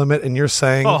there's no limit, and you're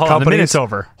saying hold on, the companies minute's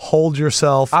over. hold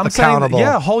yourself I'm accountable.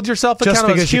 saying, hold yourself Just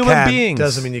accountable because as you human can beings.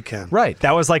 doesn't mean you can. Right.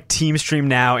 That was like Team Stream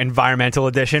Now Environmental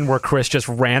Edition, where Chris just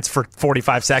rants for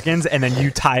 45 seconds, and then you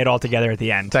tie it all together at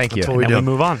the end. Thank you. That's what we And do. then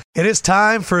we move on. It is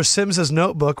time for Sims's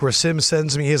notebook, where Sim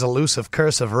sends me his elusive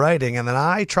cursive writing, and then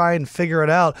I try and figure it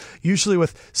out, usually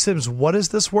with, Sims, what is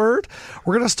this word?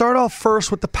 We're going to start off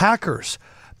first with the Packers.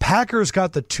 Packers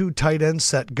got the 2 tight end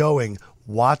set going.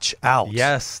 Watch out.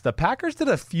 Yes, the Packers did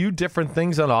a few different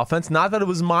things on offense. Not that it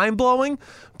was mind-blowing,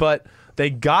 but they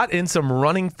got in some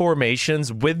running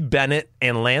formations with Bennett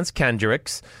and Lance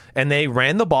Kendricks, and they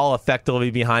ran the ball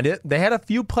effectively behind it. They had a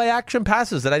few play-action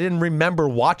passes that I didn't remember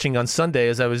watching on Sunday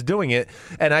as I was doing it,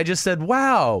 and I just said,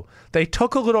 wow, they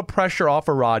took a little pressure off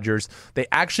of Rodgers. They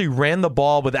actually ran the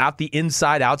ball without the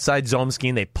inside-outside zone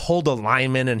scheme. They pulled a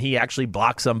lineman, and he actually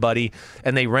blocked somebody,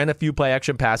 and they ran a few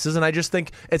play-action passes, and I just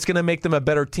think it's going to make them a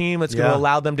better team. It's going to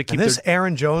allow them to keep and this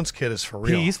Aaron Jones kid is for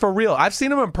real. He's for real. I've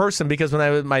seen him in person because when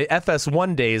I was my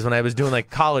FS1 days, when I was doing like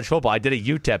college football, I did a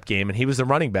UTEP game, and he was the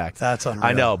running back. That's unreal.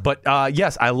 I know. But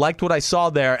yes, I liked what I saw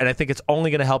there, and I think it's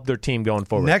only going to help their team going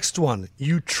forward. Next one,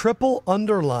 you triple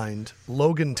underlined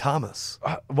Logan Thomas.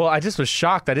 Well, I just was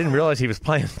shocked. I didn't realize he was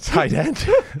playing tight end.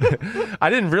 I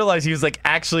didn't realize he was like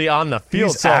actually on the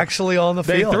field. He's actually on the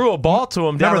field. They threw a ball to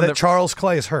him down. Remember that Charles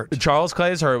Clay is hurt. Charles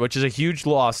Clay is hurt, which is a huge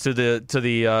loss to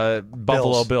the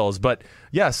Buffalo Bills. But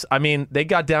yes, I mean, they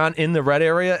got down in the red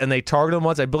area and they targeted him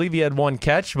once. I believe he had one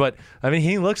catch, but I mean,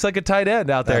 he looks like a tight end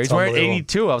out there. That's He's wearing unbelievable.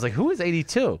 82. I was like, who is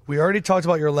 82? We already talked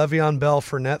about your Le'Veon Bell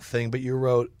Fournette thing, but you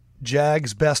wrote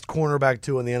Jags best cornerback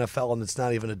 2 in the NFL, and it's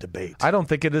not even a debate. I don't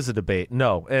think it is a debate.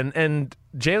 No. And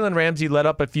Jalen Ramsey let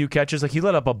up a few catches. Like, he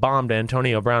let up a bomb to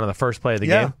Antonio Brown on the first play of the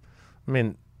game. I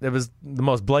mean, it was the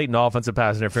most blatant offensive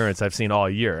pass interference I've seen all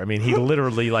year. I mean, he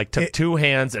literally took 2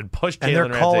 hands and pushed Jalen Ramsey.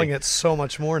 And they're calling it so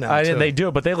much more now, too. They do,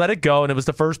 but they let it go, and it was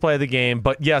the first play of the game.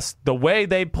 But yes, the way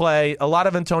they play, a lot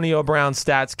of Antonio Brown's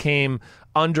stats came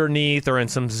underneath or in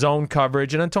some zone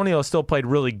coverage, and Antonio still played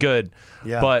really good.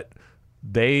 Yeah. But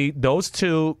those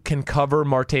two can cover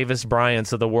Martavis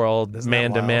Bryant's of the world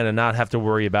man to man and not have to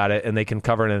worry about it, and they can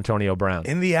cover an Antonio Brown.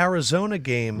 In the Arizona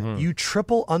game, you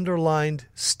triple underlined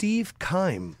Steve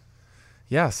Keim,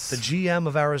 Yes. the GM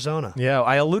of Arizona. Yeah,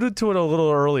 I alluded to it a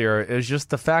little earlier. It was just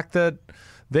the fact that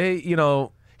they,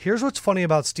 Here's what's funny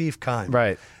about Steve Keim.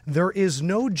 Right. There is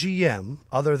no GM,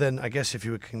 other than, I guess, if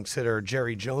you would consider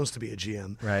Jerry Jones to be a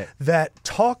GM, Right. that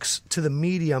talks to the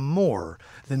media more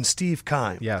than Steve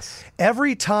Keim. Yes.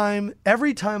 Every time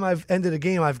I've ended a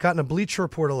game, I've gotten a Bleacher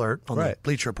Report alert on the Right.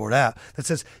 Bleacher Report app that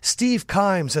says, Steve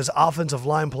Keim says offensive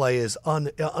line play is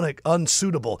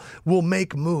unsuitable. We'll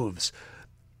make moves.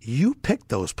 You picked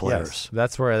those players. Yes,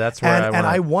 that's where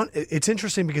I want. It's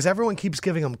interesting because everyone keeps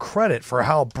giving him credit for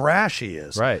how brash he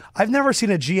is. Right. I've never seen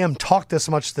a GM talk this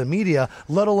much to the media,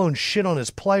 let alone shit on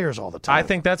his players all the time. I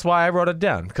think that's why I wrote it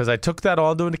down, because I took that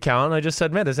all into account and I just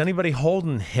said, man, is anybody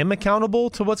holding him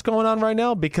accountable to what's going on right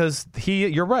now? Because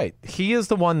you're right. He is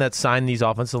the one that signed these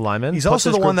offensive linemen. He's put also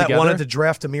this the one group that together. wanted to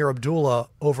draft Amir Abdullah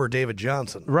over David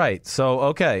Johnson. Right. So,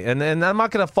 okay. And I'm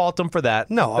not going to fault him for that.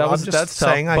 No, that's I'm just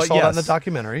saying tough, I but saw that in yes. the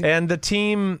documentary. And the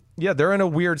team, they're in a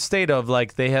weird state of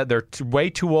they're way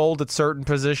too old at certain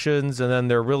positions, and then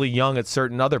they're really young at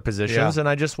certain other positions. Yeah. And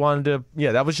I just wanted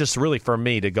to, that was just really for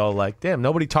me to go damn,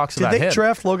 nobody talks about Did him. they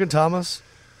draft Logan Thomas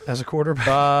as a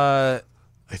quarterback?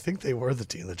 I think they were the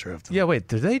team that drafted him. Yeah, wait,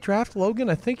 did they draft Logan?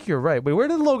 I think you're right. Wait, where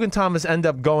did Logan Thomas end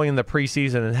up going in the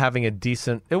preseason and having a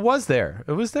decent... It was there.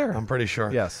 I'm pretty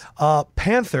sure. Yes.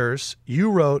 Panthers,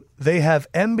 you wrote, they have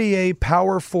NBA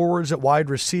power forwards at wide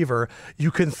receiver.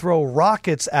 You can throw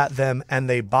rockets at them and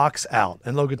they box out.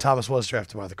 And Logan Thomas was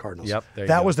drafted by the Cardinals. Yep, there you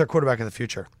that go. was their quarterback of the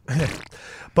future.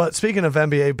 But speaking of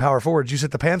NBA power forwards, you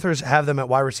said the Panthers have them at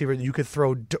wide receiver. You could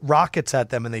throw rockets at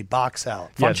them and they box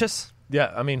out. Funchess?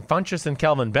 Yeah, I mean, Funchess and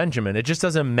Kelvin Benjamin, it just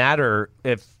doesn't matter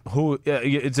maybe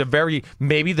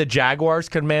the Jaguars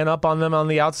can man up on them on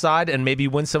the outside and maybe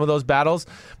win some of those battles.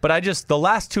 But the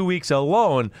last 2 weeks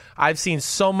alone, I've seen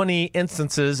so many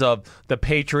instances of the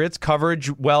Patriots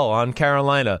coverage well on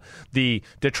Carolina, the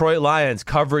Detroit Lions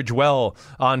coverage well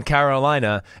on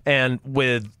Carolina, and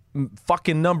with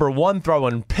fucking number one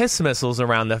throwing piss missiles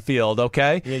around the field,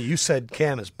 okay? Yeah, you said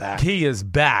Cam is back. He is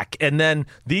back. And then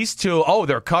these two,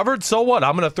 they're covered? So what?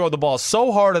 I'm going to throw the ball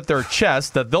so hard at their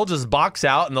chest that they'll just box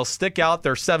out and they'll stick out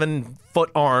their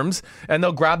 7-foot arms and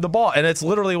they'll grab the ball. And it's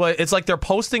literally it's like they're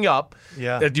posting up.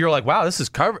 Yeah. And you're like, wow, this is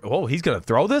covered. Whoa, he's going to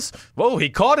throw this? Whoa, he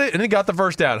caught it and he got the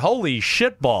first down. Holy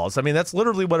shit balls. I mean, that's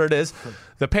literally what it is.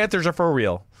 The Panthers are for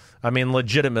real. I mean,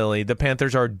 legitimately, the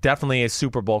Panthers are definitely a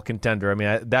Super Bowl contender. I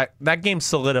mean, that game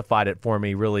solidified it for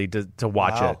me, really, to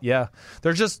watch it. Yeah.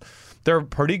 They're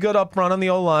pretty good up front on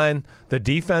the O-line. The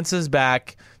defense is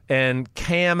back. And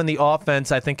Cam and the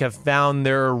offense, I think, have found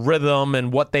their rhythm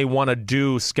and what they want to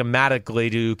do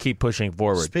schematically to keep pushing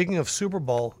forward. Speaking of Super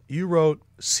Bowl, you wrote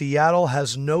Seattle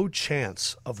has no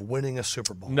chance of winning a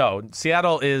Super Bowl. No,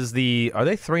 Seattle is are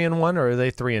they 3-1 or are they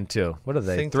 3-2? What are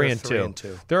they? I think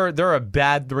 3-2. They're a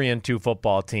bad 3-2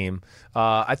 football team.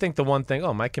 I think the one thing.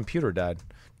 Oh, my computer died.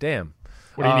 Damn.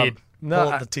 What do you need? No,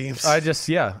 Pull up the teams. I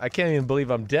can't even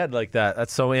believe I'm dead like that.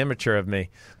 That's so amateur of me.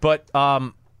 But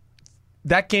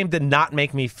that game did not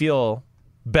make me feel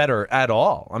better at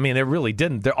all. I mean, it really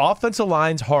didn't. The offensive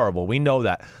line's horrible. We know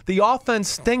that. The offense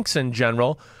stinks in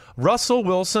general. Russell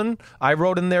Wilson, I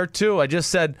wrote in there too. I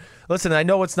just said, listen, I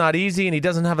know it's not easy and he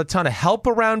doesn't have a ton of help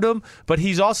around him, but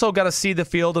he's also got to see the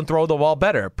field and throw the ball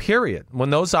better, period. When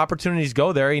those opportunities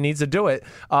go there, he needs to do it.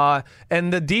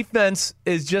 And the defense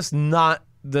is just not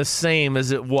the same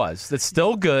as it was. It's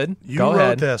still good. You Go wrote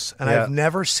ahead. this, and Yeah. I've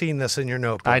never seen this in your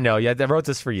notebook. I know. Yeah, I wrote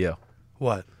this for you.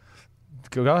 What?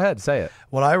 Go ahead. Say it.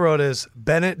 What I wrote is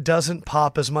Bennett doesn't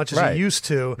pop as much as Right. he used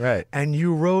to. Right. And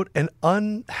you wrote an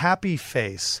unhappy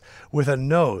face with a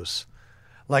nose.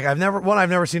 Like I've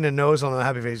never seen a nose on a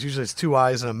happy face. Usually it's 2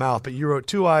 eyes and a mouth, but you wrote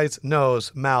 2 eyes,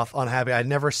 nose, mouth, unhappy. I'd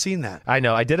never seen that. I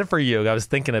know. I did it for you. I was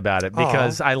thinking about it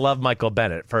because I love Michael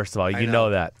Bennett, first of all. You know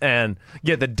that. And,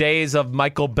 yeah, the days of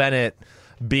Michael Bennett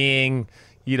being,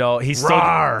 he's still...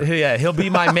 Rawr. Yeah, he'll be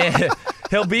my man.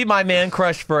 He'll be my man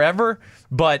crush forever,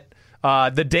 but...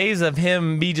 the days of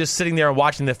me just sitting there and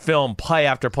watching the film play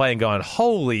after play and going,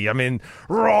 holy,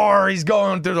 roar, he's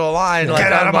going through the line.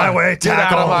 Get out of my way, Get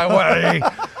out of my way.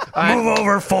 Move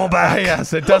over, fullback.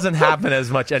 Yes, it doesn't happen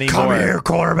as much anymore. Come here,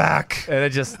 quarterback.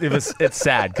 And it's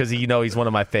sad because he's one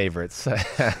of my favorites.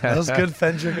 That was good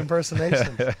Fendrick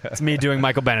impersonation. It's me doing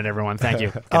Michael Bennett, everyone. Thank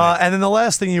you. And then the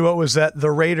last thing you wrote was that the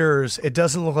Raiders, it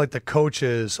doesn't look like the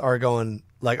coaches are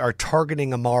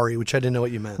targeting Amari, which I didn't know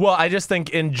what you meant. Well, I just think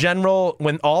in general,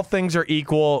 when all things are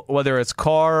equal, whether it's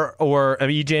Carr or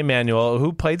E.J. Manuel,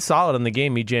 who played solid in the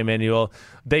game, E.J. Manuel,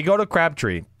 they go to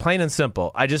Crabtree, plain and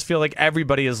simple. I just feel like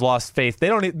everybody has lost faith. They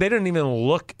didn't even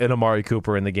look at Amari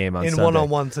Cooper in the game on Sunday.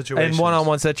 One-on-one situations.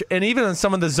 And even in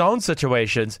some of the zone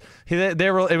situations,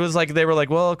 it was like they were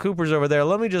like, well, Cooper's over there.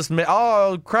 Let me just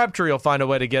Crabtree will find a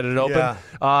way to get it open.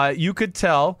 Yeah. You could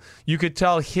tell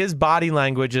his body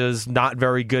language is not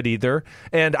very good either.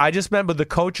 And I just meant with the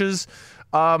coaches,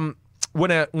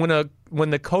 when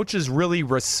the coaches really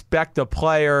respect a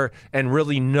player and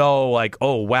really know, like,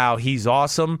 oh, wow, he's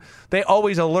awesome, they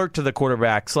always alert to the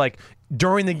quarterbacks. Like,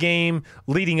 during the game,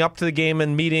 leading up to the game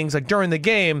in meetings, like during the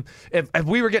game, if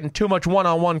we were getting too much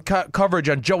one-on-one coverage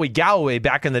on Joey Galloway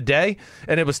back in the day,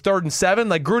 and it was 3rd and 7,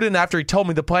 like Gruden, after he told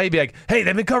me the play, he'd be like, hey,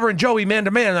 they've been covering Joey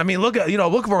man-to-man.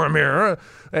 Look for him here.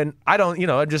 And I don't,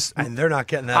 and they're not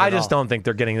getting that I at just all. don't think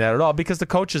they're getting that at all because the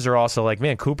coaches are also like,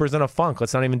 man, Cooper's in a funk.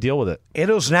 Let's not even deal with it. It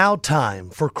is now time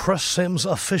for Chris Sims'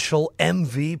 official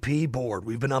MVP board.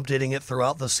 We've been updating it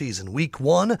throughout the season. Week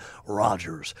 1,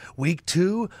 Rodgers. Week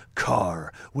 2,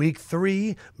 Carr. Week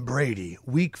 3, Brady.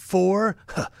 Week 4,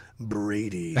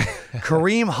 Brady.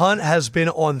 Kareem Hunt has been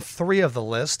on 3 of the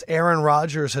list. Aaron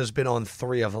Rodgers has been on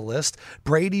 3 of the list.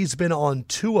 Brady's been on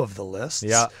 2 of the lists.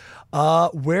 Yeah.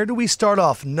 Where do we start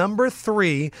off? Number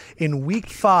 3 in week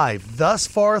 5, thus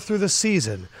far through the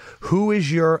season. Who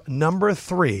is your number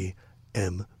 3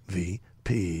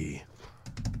 MVP?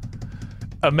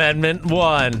 Amendment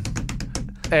 1.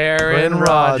 Aaron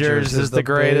Rodgers is the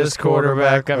greatest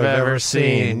quarterback I've ever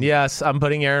seen. Yes, I'm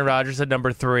putting Aaron Rodgers at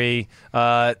number 3.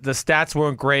 The stats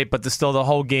weren't great, but the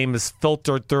whole game is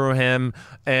filtered through him.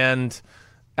 And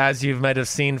as you might have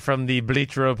seen from the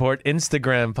Bleacher Report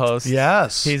Instagram post,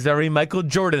 yes, he's very Michael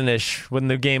Jordan-ish when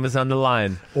the game is on the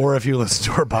line. Or if you listen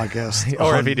to our podcast.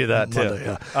 Or if you do that, too.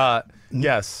 Monday, yeah.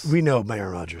 Yes. We know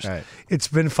Aaron Rodgers. Right. It's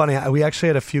been funny. We actually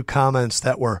had a few comments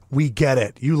that were, we get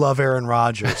it. You love Aaron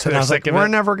Rodgers. And I was like, we're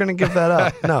never going to give that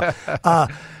up. No.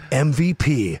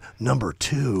 MVP number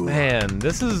 2. Man,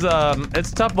 this is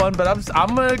it's a tough one, but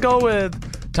I'm going to go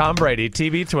with Tom Brady,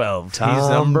 TB12. He's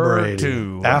number Brady.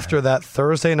 2. After that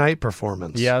Thursday night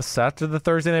performance. Yes, after the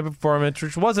Thursday night performance,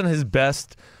 which wasn't his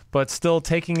best, but still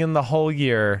taking in the whole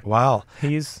year. Wow.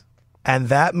 And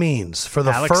that means for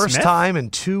the Alex first Smith? time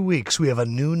in 2 weeks, we have a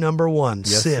new number one,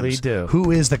 Yes, Sims, we do. who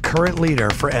is the current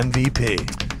leader for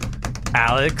MVP.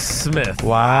 Alex Smith.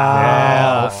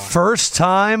 Wow. First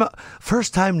time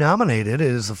nominated. It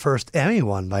is the first Emmy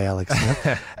won by Alex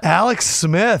Smith. Alex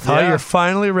Smith, Yeah. you're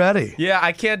finally ready. Yeah,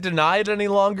 I can't deny it any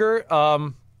longer.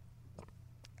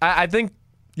 I think,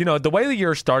 the way the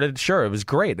year started, sure, it was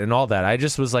great and all that. I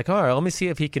just was like, all right, let me see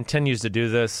if he continues to do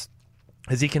this.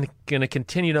 Is he going to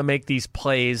continue to make these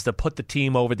plays to put the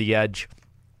team over the edge?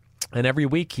 And every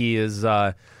week he has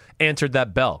answered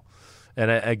that bell. And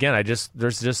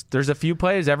there's a few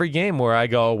plays every game where I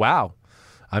go, wow.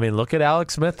 I mean, look at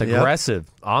Alex Smith, aggressive,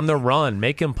 on the run,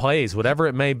 making plays, whatever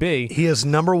it may be. He is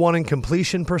number one in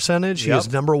completion percentage. He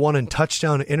is number one in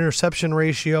touchdown interception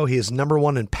ratio. He is number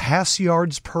one in pass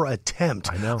yards per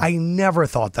attempt. I know. I never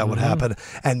thought that would happen.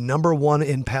 And number one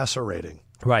in passer rating.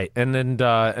 Right,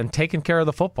 and taking care of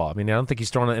the football. I mean, I don't think he's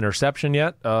thrown an interception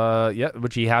yet,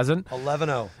 which he hasn't.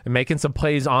 11-0. And making some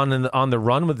plays on the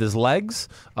run with his legs.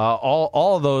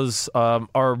 All of those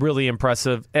are really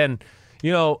impressive. And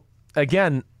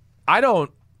again, I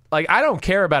don't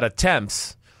care about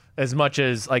attempts as much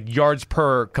as like yards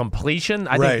per completion.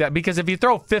 I think that because if you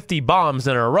throw 50 bombs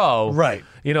in a row, Right.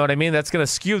 You know what I mean? That's going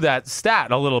to skew that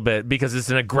stat a little bit because it's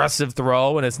an aggressive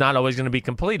throw and it's not always going to be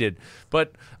completed.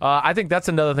 But I think that's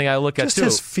another thing I look at Just too.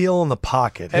 his feel in the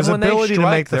pocket, his when they ability to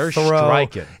strike, make the they're throw,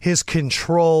 striking. his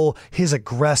control, his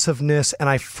aggressiveness. And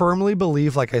I firmly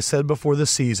believe, like I said before the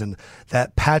season,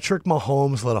 that Patrick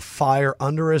Mahomes lit a fire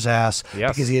under his ass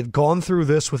because he had gone through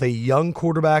this with a young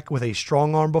quarterback with a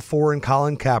strong arm before in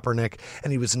Colin Kaepernick,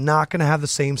 and he was not going to have the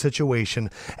same situation.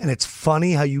 And it's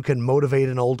funny how you can motivate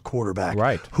an old quarterback.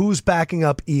 Right. Who's backing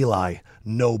up Eli?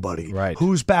 Nobody. Right.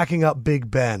 Who's backing up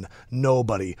Big Ben?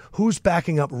 Nobody. Who's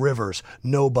backing up Rivers?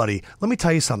 Nobody. Let me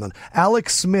tell you something.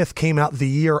 Alex Smith came out the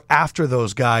year after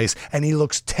those guys, and he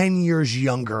looks 10 years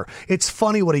younger. It's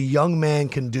funny what a young man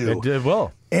can do. It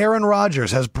will. Aaron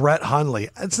Rodgers has Brett Hundley.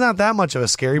 It's not that much of a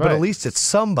scary, but Right. at least it's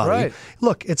somebody. Right.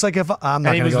 Look, it's like if I'm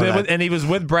not And he going to was go with, and he was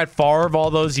with Brett Favre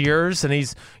all those years,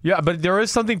 and but there is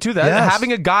something to that. Yes.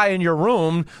 Having a guy in your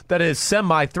room that is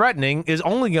semi-threatening is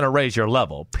only going to raise your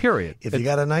level. Period. If you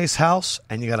got a nice house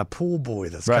and you got a pool boy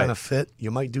that's Right. kind of fit,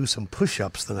 you might do some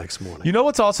push-ups the next morning. You know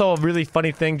what's also a really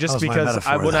funny thing, just That was my because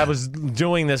metaphor of when I that. was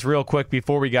doing this real quick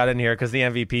before we got in here, because the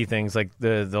MVP thing's like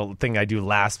the thing I do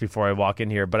last before I walk in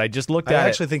here, but I just looked I at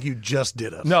actually it. think you just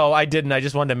did it. No, I didn't. I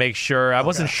just wanted to make sure. I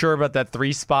wasn't sure about that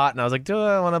 3 spot, and I was like, do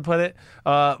I want to put it?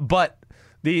 But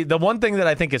the one thing that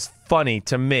I think is funny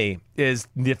to me is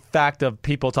the fact of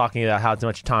people talking about how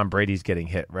much Tom Brady's getting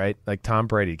hit, right? Like Tom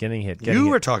Brady getting hit. You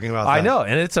were talking about that. I know,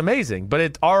 and it's amazing.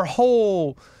 But our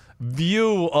whole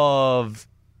view of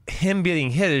him getting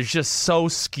hit is just so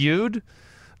skewed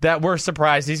that we're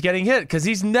surprised he's getting hit because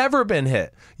he's never been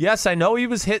hit. Yes, I know he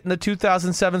was hit in the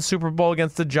 2007 Super Bowl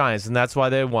against the Giants, and that's why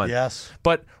they won. Yes.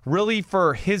 But really,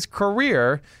 for his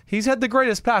career, he's had the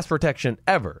greatest pass protection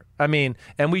ever. I mean,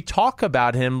 and we talk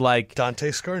about him like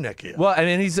Dante Scarnecchia. well, I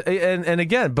mean, he's and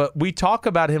again, but we talk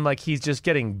about him like he's just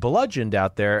getting bludgeoned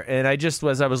out there. And I just,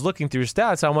 as I was looking through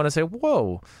stats, I want to say,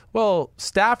 whoa, well,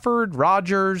 Stafford,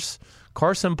 Rodgers,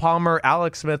 Carson Palmer,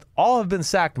 Alex Smith, all have been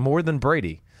sacked more than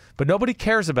Brady. But nobody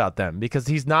cares about them because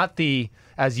he's not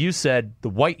as you said, the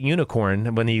white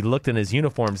unicorn when he looked in his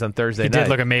uniforms on Thursday night. He did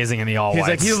look amazing in the all He's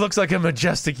whites. like, he looks like a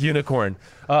majestic unicorn.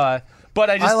 But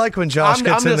I like when Josh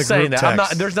gets in the saying group that.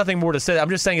 text. There's nothing more to say. I'm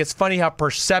just saying it's funny how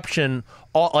perception,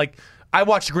 I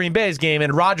watched Green Bay's game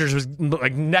and Rodgers was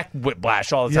like neck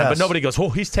whiplash all the time, Yes. but nobody goes, "Oh,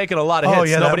 he's taking a lot of hits." Oh,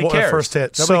 yeah, Nobody that cares. first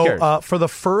hit. Nobody cares. For the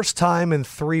first time in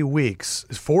 4 weeks,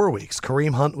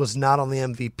 Kareem Hunt was not on the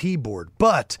MVP board,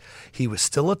 but he was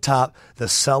still atop the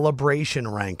celebration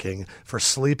ranking for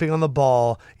sleeping on the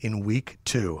ball in week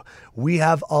 2. We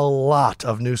have a lot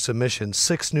of new submissions,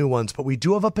 6 new ones, but we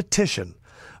do have a petition.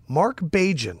 Mark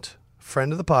Bagent,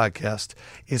 friend of the podcast,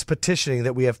 is petitioning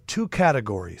that we have 2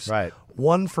 categories. Right.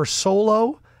 One for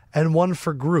solo and one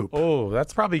for group. Oh,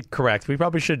 that's probably correct. We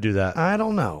probably should do that. I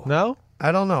don't know. No?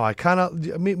 I don't know.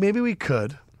 Maybe we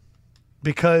could,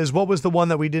 because what was the one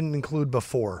that we didn't include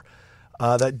before?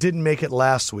 That didn't make it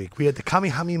last week. We had the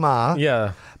Kamehameha.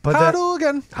 Yeah. But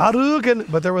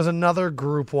Hadouken. But there was another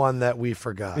group one that we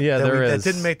forgot. Yeah, that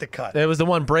didn't make the cut. It was the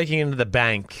one breaking into the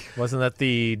bank. Wasn't that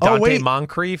the Oh, Dante wait.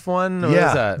 Moncrief one? Or Yeah,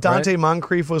 was that, Dante right?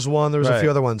 Moncrief was one. There was a Right. few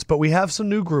other ones. But we have some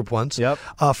new group ones. Yep.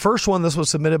 First one, this was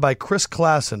submitted by Chris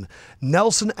Klassen.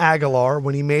 Nelson Aguilar,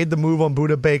 when he made the move on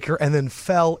Buda Baker and then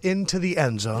fell into the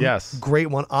end zone. Yes.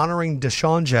 Great one, honoring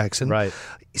Deshaun Jackson. Right.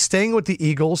 Staying with the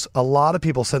Eagles, a lot of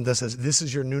people sent this as this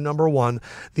is your new number one,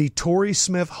 the Torrey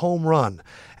Smith home run.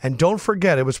 And don't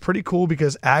forget, it was pretty cool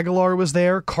because Aguilar was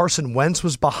there. Carson Wentz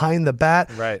was behind the bat,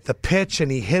 the pitch,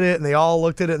 and he hit it, and they all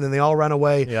looked at it, and then they all ran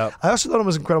away. Yep. I also thought it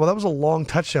was incredible. That was a long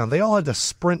touchdown. They all had to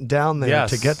sprint down there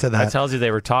to get to that. That tells you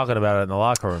they were talking about it in the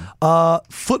locker room.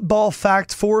 Football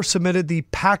Fact 4 submitted the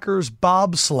Packers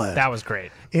bobsled. That was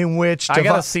great. In which I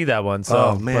got to see that one. So,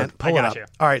 oh, man. I got you.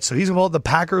 All right, so he's involved in the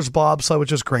Packers bobsled,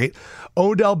 which is great.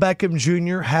 Odell Beckham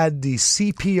Jr. had the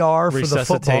CPR for the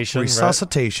football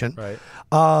resuscitation. Right.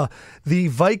 The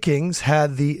Vikings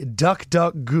had the Duck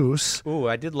Duck Goose. Ooh,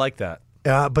 I did like that.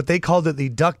 But they called it the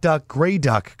Duck Duck Gray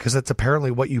Duck because that's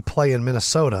apparently what you play in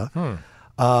Minnesota.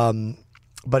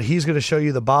 But he's going to show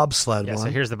you the bobsled one. So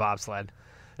here's the bobsled.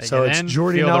 So it's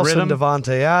Jordy Nelson,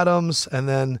 Devontae Adams, and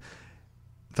then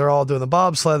they're all doing the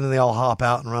bobsled, and they all hop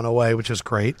out and run away, which is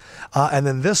great. And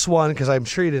then this one, because I'm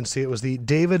sure you didn't see it, was the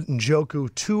David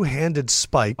Njoku two-handed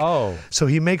spike. Oh. So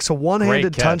he makes a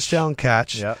one-handed catch. touchdown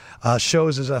catch, Yep.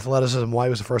 shows his athleticism, why he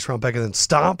was the first-round pick, and then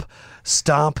stomp,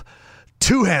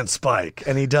 two-hand spike.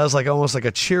 And he does almost like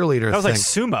a cheerleader That was thing. like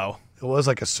sumo. It was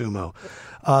like a sumo.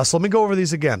 So let me go over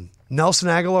these again. Nelson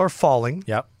Aguilar falling.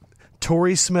 Yep.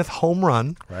 Torrey Smith home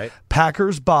run. Right.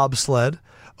 Packers bobsled.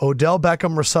 Odell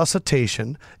Beckham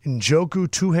resuscitation,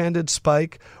 Njoku two-handed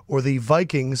spike, or the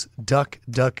Vikings duck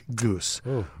duck goose.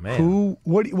 Ooh, man.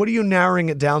 What are you narrowing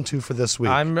it down to for this week?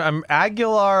 I'm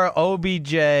Aguilar,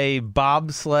 OBJ,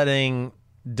 bobsledding,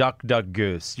 duck duck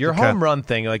goose. Your home run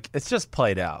thing, it's just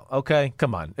played out. Okay,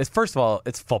 come on. First of all,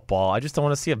 it's football. I just don't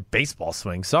want to see a baseball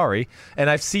swing. Sorry. And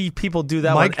I see people do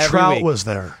that. Mike one every Trout week. was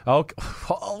there. Okay.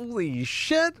 Holy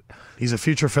shit. He's a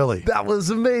future Philly. That was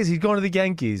amazing. He's going to the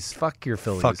Yankees. Fuck your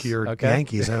Phillies. Fuck your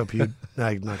Yankees. I hope you.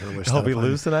 I'm not going to wish that. Hope we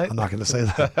lose tonight? I'm not going to say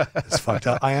that. It's fucked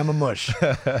up. I am a mush.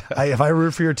 If I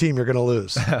root for your team, you're going to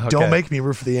lose. Don't make me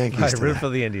root for the Yankees. I today. root for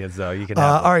the Indians, though. You can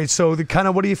have all right, so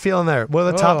what are you feeling there? What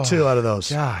are the top two out of those?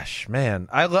 Gosh, man.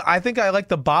 I think I like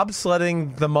the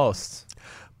bobsledding the most.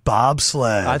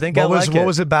 Bobsled. I think what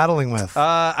was it battling with?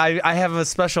 I have a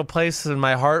special place in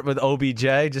my heart with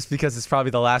OBJ just because it's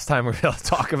probably the last time we're going to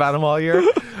talk about him all year.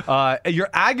 Your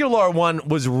Aguilar one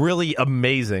was really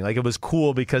amazing. It was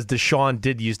cool because Deshaun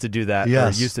used to do that.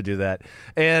 Yes. Or used to do that.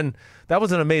 And that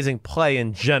was an amazing play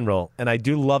in general. And I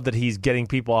do love that he's getting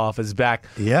people off his back.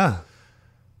 Yeah.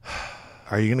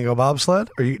 Are you going to go bobsled?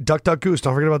 Or you duck, duck, goose?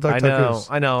 Don't forget about duck, duck, goose.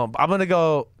 I know. I'm going to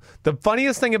go. The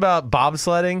funniest thing about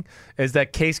bobsledding is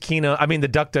that the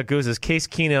duck, duck, goose is Case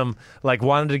Keenum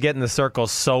wanted to get in the circle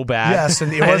so bad. Yes,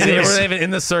 and he wasn't even in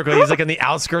the circle. He's in the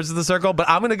outskirts of the circle. But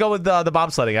I'm going to go with the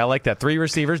bobsledding. I like that. 3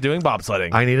 receivers doing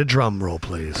bobsledding. I need a drum roll,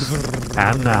 please.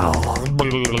 And now.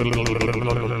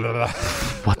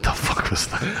 What the fuck was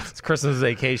that? It's Christmas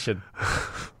vacation.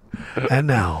 And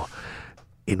now,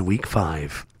 in week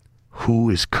 5,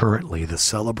 who is currently the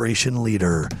celebration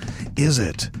leader? Is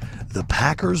it the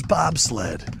Packers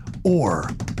bobsled or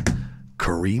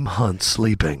Kareem Hunt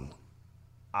sleeping?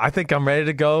 I think I'm ready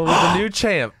to go with the new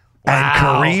champ. And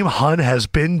Kareem Hunt has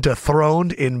been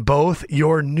dethroned in both.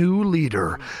 Your new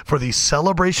leader for the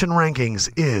celebration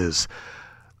rankings is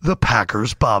the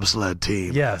Packers bobsled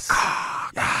team. Yes.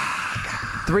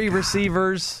 3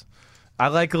 receivers. I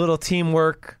like a little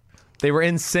teamwork. They were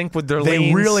in sync with their leans.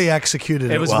 They really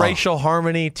executed it. It was well. racial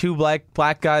harmony. 2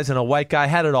 black guys and a white guy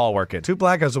had it all working. 2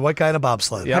 black guys, a white guy, and a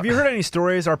bobsled. Yep. Have you heard any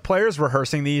stories? Are players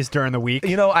rehearsing these during the week?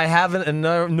 I haven't, and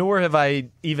nor have I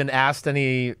even asked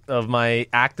any of my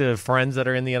active friends that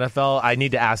are in the NFL. I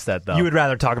need to ask that, though. You would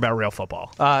rather talk about real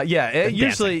football.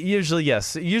 Usually,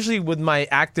 yes. Usually with my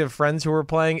active friends who are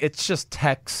playing, it's just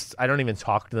text. I don't even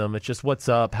talk to them. It's just, what's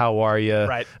up? How are you?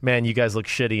 Right. Man, you guys look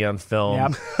shitty on film.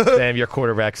 Yep. Damn, your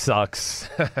quarterback sucks.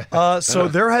 So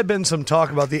there had been some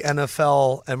talk about the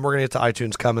NFL, and we're going to get to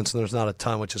iTunes comments, and there's not a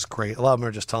ton, which is great. A lot of them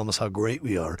are just telling us how great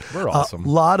we are. We're awesome. A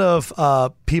lot of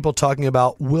people talking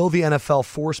about, will the NFL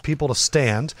force people to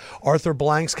stand? Arthur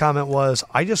Blank's comment was,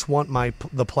 I just want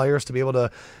the players to be able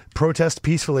to protest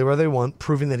peacefully where they want,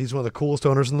 proving that he's one of the coolest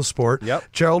owners in the sport. Yep.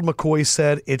 Gerald McCoy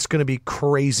said it's going to be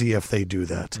crazy if they do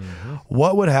that. Mm-hmm.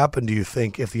 What would happen, do you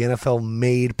think, if the NFL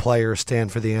made players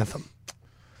stand for the anthem?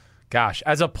 Gosh,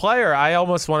 as a player, I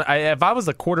almost want. If I was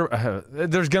a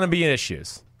there's going to be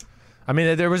issues. I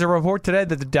mean, there was a report today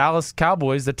that the Dallas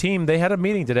Cowboys, the team, they had a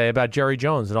meeting today about Jerry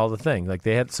Jones and all the things.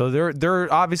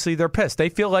 They're obviously they're pissed. They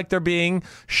feel like they're being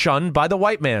shunned by the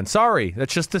white man. Sorry,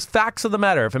 that's just the facts of the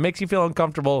matter. If it makes you feel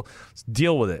uncomfortable,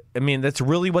 deal with it. I mean, that's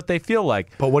really what they feel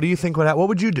like. But what do you think would happen? What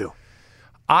would you do?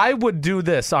 I would do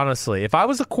this, honestly. If I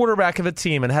was a quarterback of a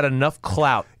team and had enough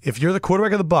clout. If you're the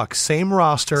quarterback of the Bucs, same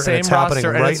roster, and it's happening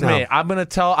right now. Me. I'm going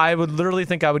to I would literally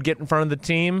think I would get in front of the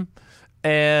team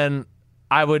and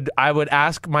I would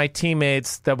ask my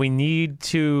teammates that we need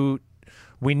to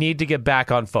get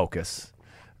back on focus.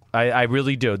 I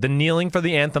really do. The kneeling for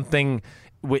the anthem thing,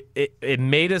 it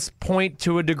made us point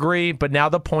to a degree, but now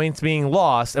the point's being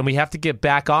lost, and we have to get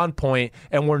back on point,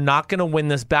 and we're not going to win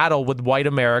this battle with white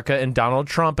America and Donald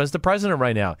Trump as the president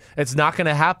right now. It's not going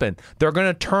to happen. They're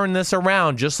going to turn this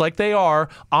around just like they are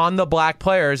on the black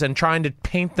players and trying to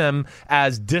paint them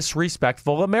as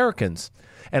disrespectful Americans.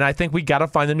 And I think we got to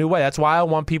find a new way. That's why I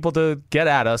want people to get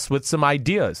at us with some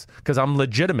ideas, because I'm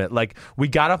legitimate. Like, we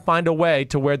got to find a way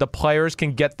to where the players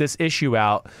can get this issue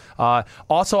out.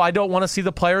 Also, I don't want to see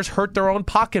the players hurt their own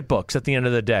pocketbooks at the end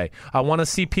of the day. I want to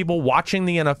see people watching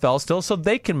the NFL still so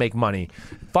they can make money.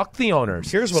 Fuck the owners.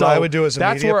 Here's what I would do as a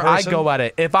That's media where person. I go at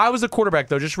it. If I was a quarterback,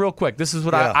 though, just real quick, this is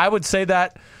what I would say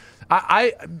that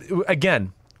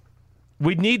again,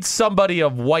 we need somebody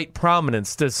of white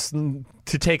prominence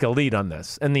to take a lead on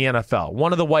this in the NFL.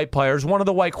 One of the white players, one of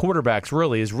the white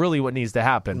quarterbacks is really what needs to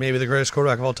happen. Maybe the greatest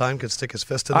quarterback of all time could stick his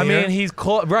fist in the air. I mean, he's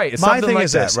right. It's My something thing like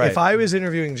is that, this. right. If I was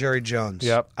interviewing Jerry Jones,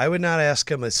 Yep. I would not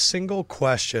ask him a single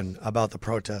question about the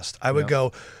protest. I would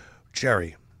go,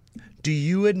 Jerry, do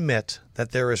you admit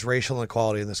that there is racial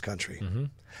inequality in this country? Mm-hmm.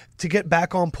 To get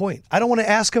back on point. I don't want to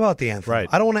ask about the anthem. Right.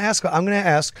 I don't want to ask. I'm going to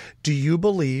ask, do you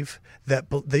believe that,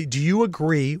 do you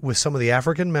agree with some of the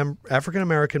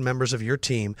African-American members of your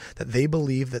team that they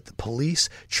believe that the police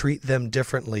treat them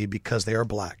differently because they are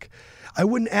black? I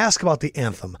wouldn't ask about the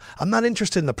anthem. I'm not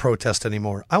interested in the protest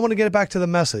anymore. I want to get it back to the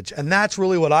message. And that's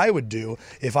really what I would do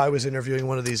if I was interviewing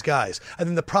one of these guys. And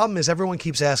then the problem is everyone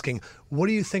keeps asking, what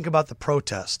do you think about the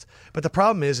protest? But the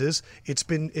problem is it's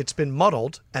been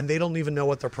muddled and they don't even know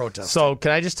what they're protesting. So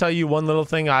can I just tell you one little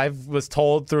thing I was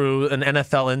told through an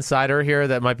NFL insider here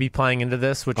that might be playing into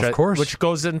this, which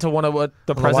goes into one of what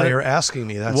the president. Why you're asking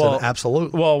me? That's an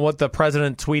absolute. Well, what the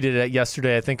president tweeted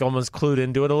yesterday, I think almost clued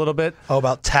into it a little bit. Oh,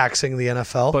 about taxing the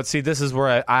NFL. But see, this is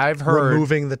where I've heard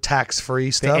removing the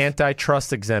tax-free stuff, the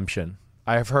antitrust exemption.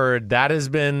 I've heard that has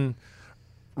been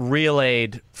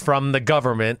relayed from the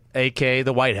government, aka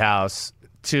the White House,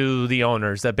 to the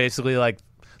owners. That basically, like,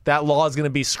 that law is going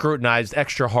to be scrutinized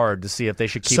extra hard to see if they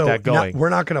should keep that going. We're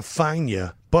not going to fine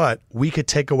you, but we could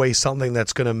take away something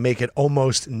that's going to make it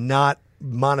almost not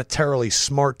monetarily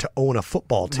smart to own a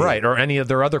football team, right? Or any of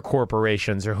their other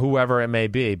corporations or whoever it may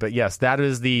be. But yes, that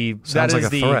is the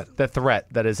threat. The threat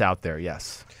that is out there.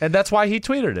 Yes, and that's why he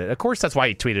tweeted it. Of course, that's why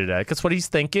he tweeted it. Because what he's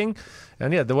thinking,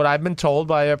 and yeah, what I've been told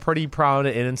by a pretty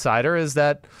prominent insider is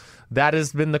that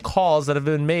has been the calls that have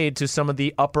been made to some of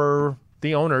the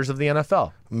owners of the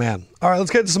NFL. Man. All right,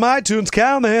 let's get to some iTunes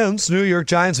comments. New York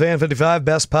Giants Fan 55,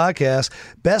 best podcast.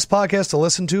 Best podcast to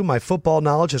listen to. My football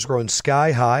knowledge has grown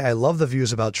sky high. I love the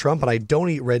views about Trump, and I don't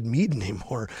eat red meat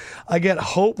anymore. I get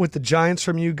hope with the Giants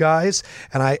from you guys,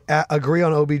 and I agree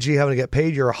on OBG having to get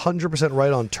paid. You're 100%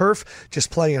 right on turf. Just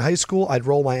playing in high school, I'd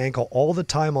roll my ankle all the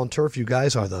time on turf. You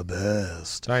guys are the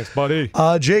best. Thanks, buddy.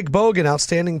 Jake Bogan,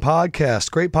 outstanding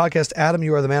podcast. Great podcast. Adam,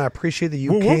 you are the man. I appreciate that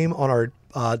you came on our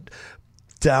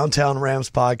Downtown Rams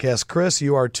podcast. Chris,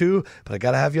 you are too, but I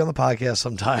got to have you on the podcast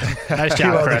sometime. Nice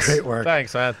job, Chris. Great work.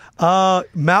 Thanks, man.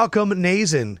 Malcolm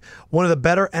Nazen, one of the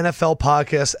better NFL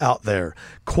podcasts out there.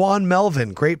 Quan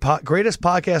Melvin, greatest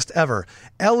podcast ever.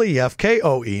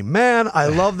 LEFKOE. Man, I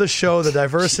love the show. The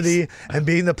diversity and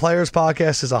being the players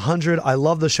podcast is 100. I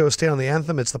love the show. Stand on the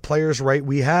anthem. It's the players right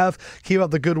we have. Keep up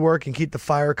the good work and keep the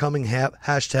fire coming.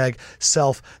 Hashtag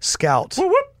self scout. Whoop,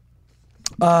 whoop.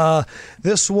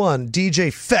 This one,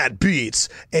 DJ Fat Beats,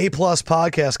 A+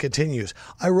 podcast continues.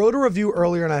 I wrote a review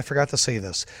earlier and I forgot to say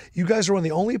this. You guys are one of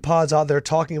the only pods out there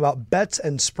talking about bets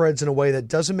and spreads in a way that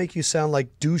doesn't make you sound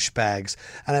like douchebags.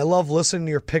 And I love listening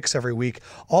to your picks every week.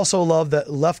 Also love that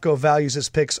Lefko values his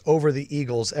picks over the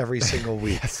Eagles every single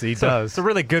week. Yes, he does. It's a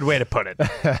really good way to put it.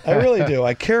 I really do.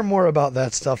 I care more about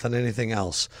that stuff than anything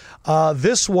else.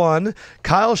 This one,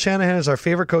 Kyle Shanahan is our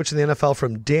favorite coach in the NFL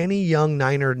from Danny Young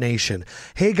Niner Nation.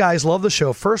 Hey guys, love the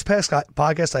show. First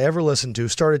podcast I ever listened to.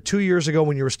 Started 2 years ago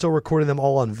when you were still recording them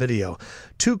all on video.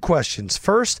 2 questions.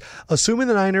 First, assuming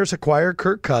the Niners acquire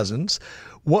Kirk Cousins,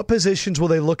 what positions will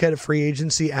they look at free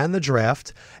agency and the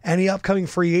draft? Any upcoming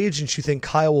free agents you think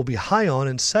Kyle will be high on?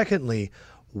 And secondly,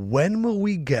 when will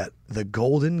we get the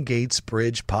Golden Gates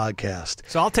Bridge podcast?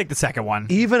 So I'll take the second one.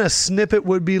 Even a snippet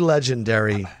would be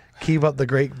legendary. Keep up the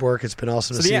great work. It's been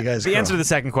awesome to see you guys grow. The answer to the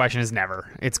second question is never.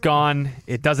 It's gone.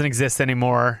 It doesn't exist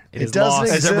anymore. It is doesn't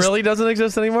lost. exist. It really doesn't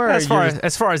exist anymore? As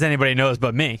far as anybody knows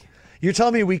but me. You're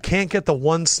telling me we can't get the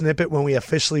one snippet when we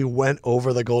officially went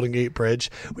over the Golden Gate Bridge?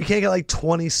 We can't get like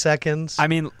 20 seconds? I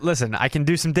mean, listen, I can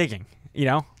do some digging, you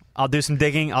know? I'll do some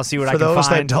digging. I'll see what I For can those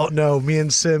that find. don't know, me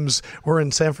and Sims were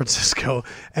in San Francisco,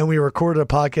 and we recorded a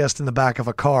podcast in the back of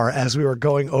a car as we were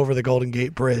going over the Golden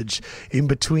Gate Bridge in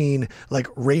between like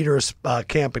Raiders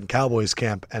camp and Cowboys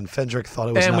camp, and Fendrick thought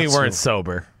it was And we nuts. weren't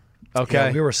sober.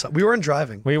 Okay. Yeah, we weren't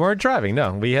driving. We weren't driving,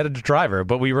 no. We had a driver,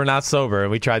 but we were not sober,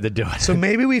 and we tried to do it. So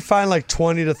maybe we find like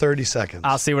 20 to 30 seconds.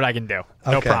 I'll see what I can do.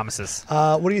 No Okay. promises.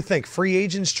 What do you think? Free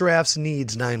agents, drafts,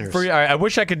 needs, Niners. All right, I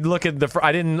wish I could look at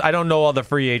I don't know all the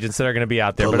free agents that are going to be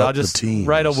out there, Pull but up I'll the just teams.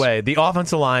 right away. The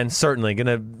offensive line certainly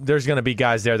there's going to be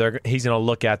guys there that he's going to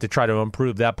look at to try to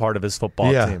improve that part of his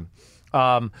football Yeah. team.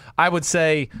 I would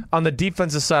say on the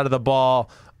defensive side of the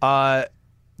ball,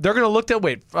 they're going to look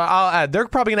at they're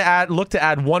probably going to look to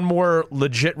add one more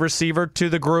legit receiver to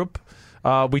the group.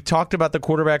 We talked about the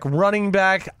quarterback, running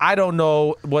back. I don't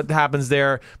know what happens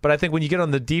there, but I think when you get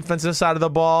on the defensive side of the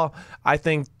ball, I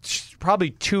think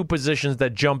probably two positions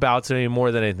that jump out to me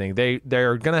more than anything.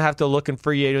 They're going to have to look in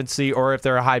free agency, or if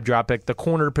they're a high drop pick, the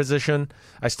corner position.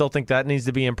 I still think that needs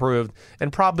to be improved,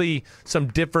 and probably some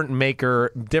difference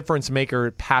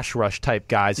maker pass rush type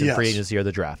guys in free agency or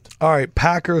the draft. All right,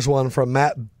 Packers one from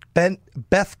Matt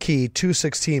Bethkey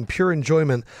 216. Pure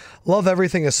enjoyment. Love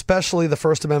everything, especially the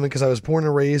First Amendment, because I was born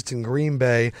and raised in Green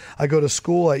Bay. I go to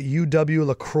school at UW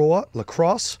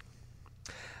Lacrosse.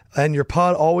 And your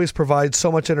pod always provides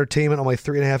so much entertainment on my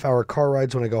 3.5-hour car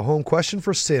rides when I go home. Question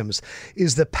for Sims.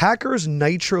 Is the Packers'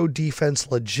 nitro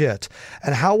defense legit?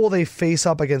 And how will they face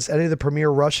up against any of the premier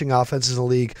rushing offenses in the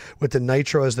league with the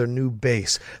nitro as their new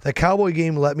base? The Cowboy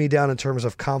game let me down in terms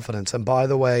of confidence. And by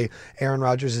the way, Aaron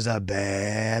Rodgers is a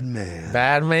bad man.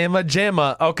 Bad man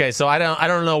majama. Okay, so I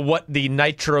don't know what the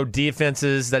nitro defense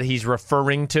is that he's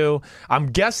referring to. I'm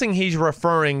guessing he's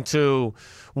referring to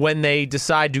when they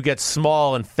decide to get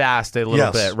small and fast a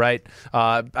little bit, right?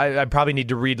 I probably need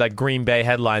to read like Green Bay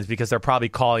headlines because they're probably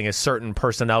calling a certain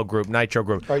personnel group nitro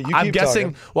group. All right, you I'm keep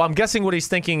guessing. talking. Well, I'm guessing what he's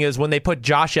thinking is when they put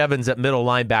Josh Evans at middle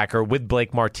linebacker with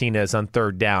Blake Martinez on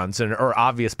third downs or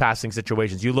obvious passing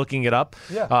situations. You looking it up?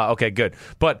 Yeah. Okay, good.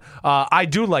 But I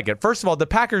do like it. First of all, the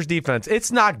Packers defense, it's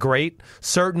not great,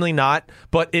 certainly not,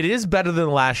 but it is better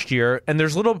than last year, and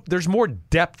there's more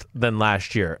depth than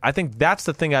last year. I think that's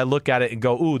the thing I look at it and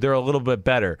go, ooh, they're a little bit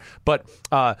better. But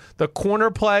the corner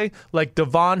play, like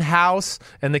Devon House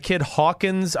and the kid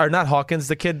Hawkins, or not Hawkins,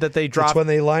 the kid that they dropped. It's when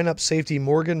they line up safety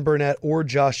Morgan Burnett or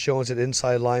Josh Jones at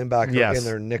inside linebacker in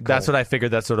their nickel. That's what I figured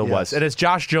that's what it was. And it's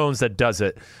Josh Jones that does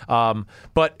it.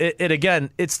 But it again,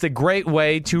 it's the great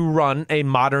way to run a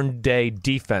modern day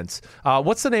defense.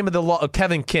 What's the name of the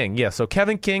Kevin King. Yeah, so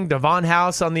Kevin King, Devon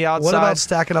House on the outside. What about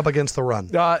stacking up against the run?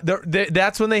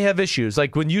 That's when they have issues.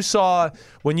 Like when you saw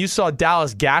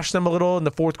Dallas gash them a little in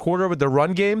the fourth quarter with the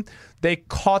run game, they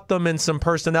caught them in some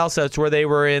personnel sets where they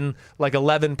were in like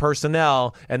 11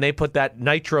 personnel, and they put that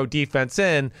nitro defense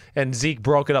in, and Zeke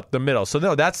broke it up the middle. So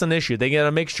no, that's an issue. They got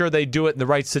to make sure they do it in the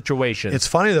right situation. It's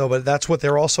funny though, but that's what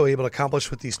they're also able to accomplish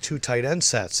with these two tight end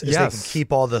sets. Is Yes. they can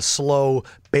keep all the slow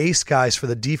base guys for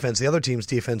the defense, the other team's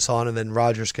defense on, and then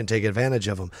Rodgers can take advantage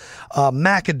of them.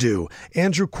 McAdoo,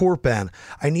 Andrew Corpan,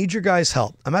 I need your guys'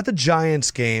 help. I'm at the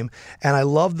Giants game, and I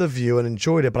loved the view and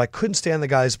enjoyed it, but I couldn't stand the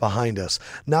guys behind us.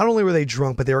 Not only were they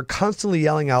drunk, but they were constantly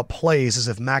yelling out plays as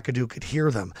if McAdoo could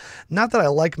hear them. Not that I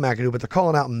like McAdoo, but they're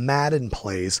calling out Madden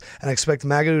plays, and I expect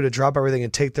McAdoo to drop everything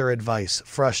and take their advice.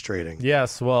 Frustrating.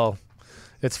 Yes, well,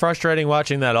 it's frustrating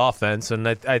watching that offense, and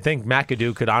I think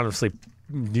McAdoo could honestly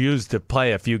use to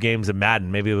play a few games of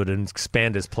Madden. Maybe it would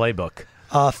expand his playbook.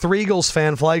 Three Eagles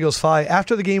fan, Fly Eagles Fly.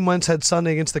 After the game Wentz had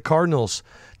Sunday against the Cardinals,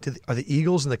 are the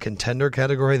Eagles in the contender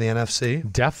category in the NFC?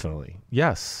 Definitely,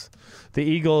 yes. The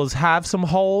Eagles have some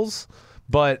holes,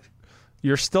 but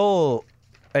you're still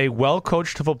a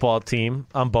well-coached football team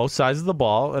on both sides of the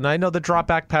ball. And I know the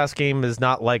drop-back pass game is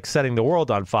not like setting the world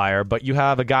on fire, but you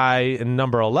have a guy in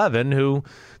number 11 who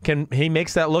he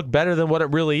makes that look better than what it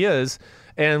really is.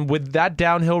 And with that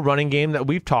downhill running game that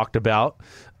we've talked about,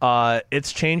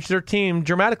 it's changed their team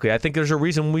dramatically. I think there's a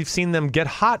reason we've seen them get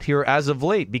hot here as of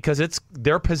late, because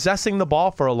they're possessing the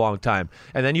ball for a long time.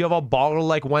 And then you have a baller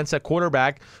like Wentz at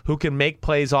quarterback who can make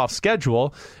plays off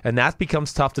schedule, and that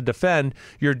becomes tough to defend.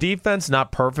 Your defense,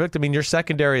 not perfect. I mean, your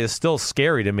secondary is still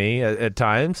scary to me at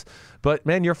times. But,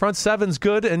 man, your front seven's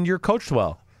good, and you're coached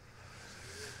well.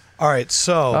 All right,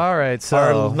 so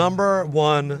our number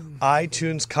one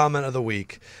iTunes comment of the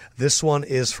week. This one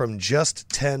is from Just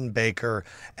 10 Baker,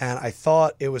 and I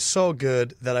thought it was so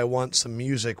good that I want some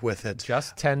music with it.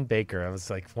 Just 10 Baker. I was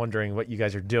like wondering what you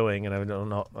guys are doing, and I don't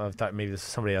know. I thought maybe this is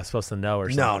somebody I was supposed to know or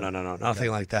something. No,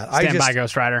 nothing like that. Stand by,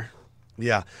 Ghost Rider.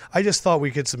 Yeah. I just thought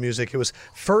we'd get some music. It was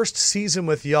first season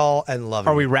with y'all and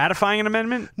loving Are we it. ratifying an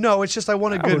amendment? No, it's just I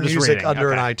wanted good we're just music reading.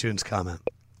 under Okay. an iTunes comment.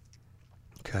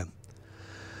 Okay.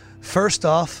 First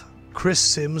off, Chris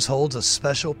Sims holds a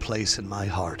special place in my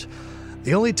heart.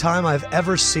 The only time I've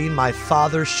ever seen my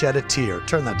father shed a tear.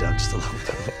 Turn that down just a little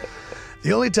bit.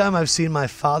 The only time I've seen my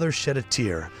father shed a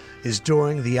tear is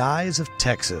during the Eyes of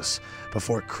Texas,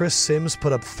 before Chris Sims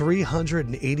put up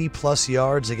 380-plus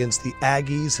yards against the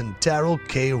Aggies in Darrell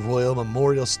K. Royal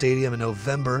Memorial Stadium in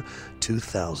November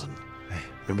 2000.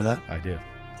 Remember that? I do.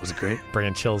 Was it great?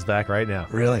 Bringing chills back right now.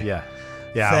 Really? Yeah.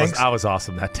 Yeah, Thanks. I was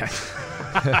awesome that time.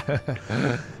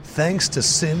 Thanks to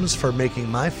Sims for making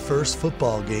my first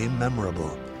football game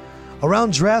memorable.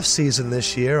 Around draft season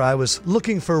this year, I was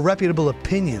looking for reputable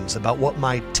opinions about what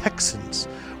my Texans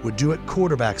would do at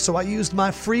quarterback, so I used my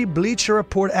free Bleacher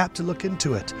Report app to look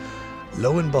into it.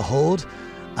 Lo and behold,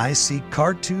 I see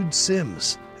Cartoon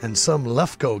Sims and some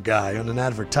Lefko guy on an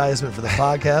advertisement for the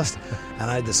podcast, and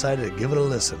I decided to give it a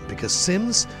listen because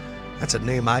Sims, that's a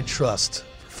name I trust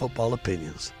for football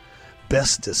opinions.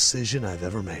 Best decision I've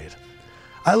ever made.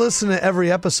 I listen to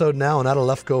every episode now, and out of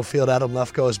Lefko Field, Adam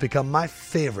Lefko has become my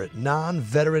favorite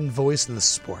non-veteran voice in the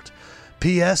sport.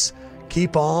 P.S.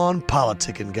 Keep on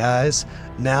politicking, guys.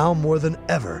 Now more than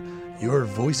ever, your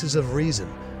voices of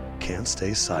reason can't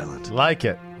stay silent. Like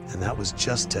it. And that was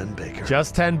Just 10 Baker.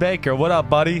 Just 10 Baker. What up,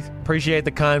 buddy? Appreciate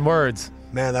the kind words.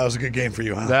 Man, that was a good game for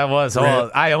you, huh? That was. Great.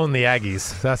 Oh, I own the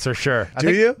Aggies. That's for sure.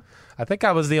 You? I think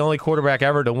I was the only quarterback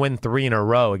ever to win 3 in a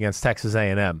row against Texas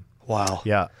A&M. Wow.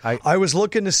 Yeah. I was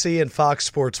looking to see in Fox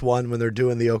Sports 1 when they're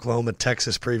doing the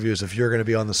Oklahoma-Texas previews if you're going to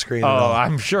be on the screen at all.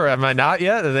 I'm sure. Am I not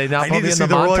yet? Are they not I put need me to in see the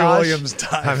the Roy montage? Williams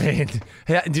dive. I mean,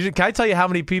 can I tell you how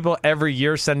many people every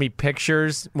year send me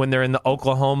pictures when they're in the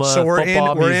Oklahoma So we're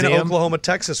football in museum?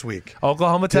 Oklahoma-Texas week.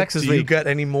 Oklahoma-Texas Do week. you get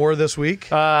any more this week?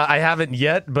 I haven't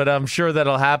yet, but I'm sure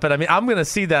that'll happen. I mean, I'm going to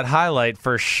see that highlight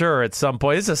for sure at some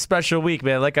point. It's a special week,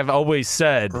 man. Like I've always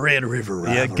said. Red River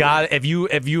You rivalry. got if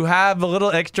you have a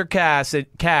little extra cash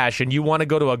and you want to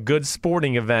go to a good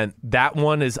sporting event, that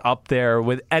one is up there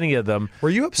with any of them. Were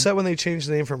you upset when they changed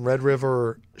the name from Red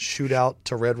River Shootout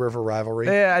to Red River Rivalry?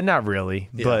 Yeah, not really,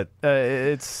 but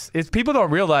it's people don't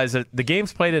realize that the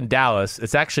game's played in Dallas.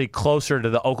 It's actually closer to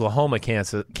the Oklahoma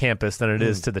campus than it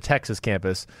is to the Texas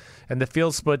campus, and the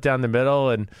field's split down the middle.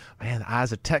 And man, the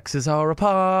eyes of Texas are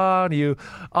upon you,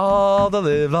 all the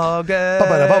live again.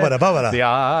 The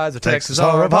eyes of Texas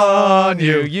are upon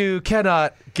you. You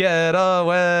cannot get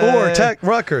away. Or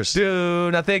Rutgers.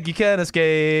 Do not think you can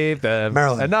escape them.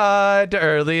 Maryland. At night,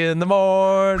 early in the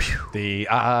morn. The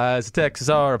eyes of Texas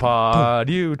are upon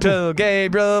you till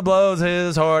Gabriel blows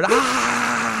his horn.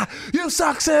 Ah! You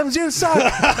suck, Sims. You suck. Is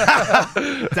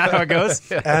that how it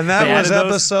goes? And that They was added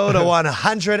those? episode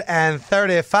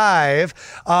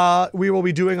 135. We will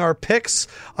be doing our picks.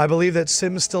 I believe that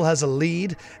Sims still has a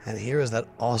lead. And here is that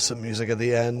awesome music at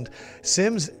the end.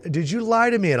 Sims, did you lie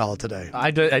to me at all today?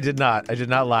 I did not. I did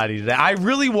not lie to you today. I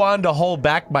really wanted to hold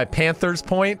back my Panthers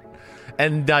point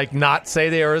and like not say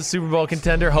they were a Super Bowl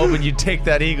contender, hoping you'd take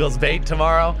that Eagles bait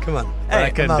tomorrow. Come on. But I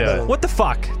Hey, couldn't I'm do not it. betting. What the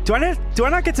fuck? Do I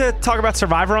not get to talk about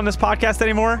Survivor on this podcast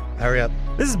anymore? Hurry up.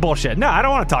 This is bullshit. No, I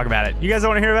don't want to talk about it. You guys don't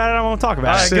want to hear about it? I don't want to talk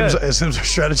about All it. right, Sims, our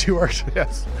strategy worked.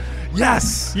 Yes.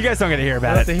 Yes. You guys don't get to hear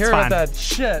about I it. have to hear It's about fine. that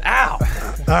shit. Ow.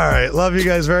 All right. Love you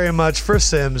guys very much. For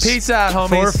Sims. Peace out,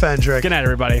 homies. For Fendrick. Good night,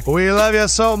 everybody. We love you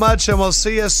so much, and we'll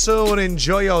see you soon.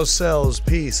 Enjoy yourselves.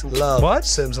 Peace, love. What?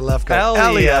 Sims and Lefko.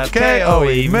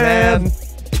 L-E-F-K-O-E, man.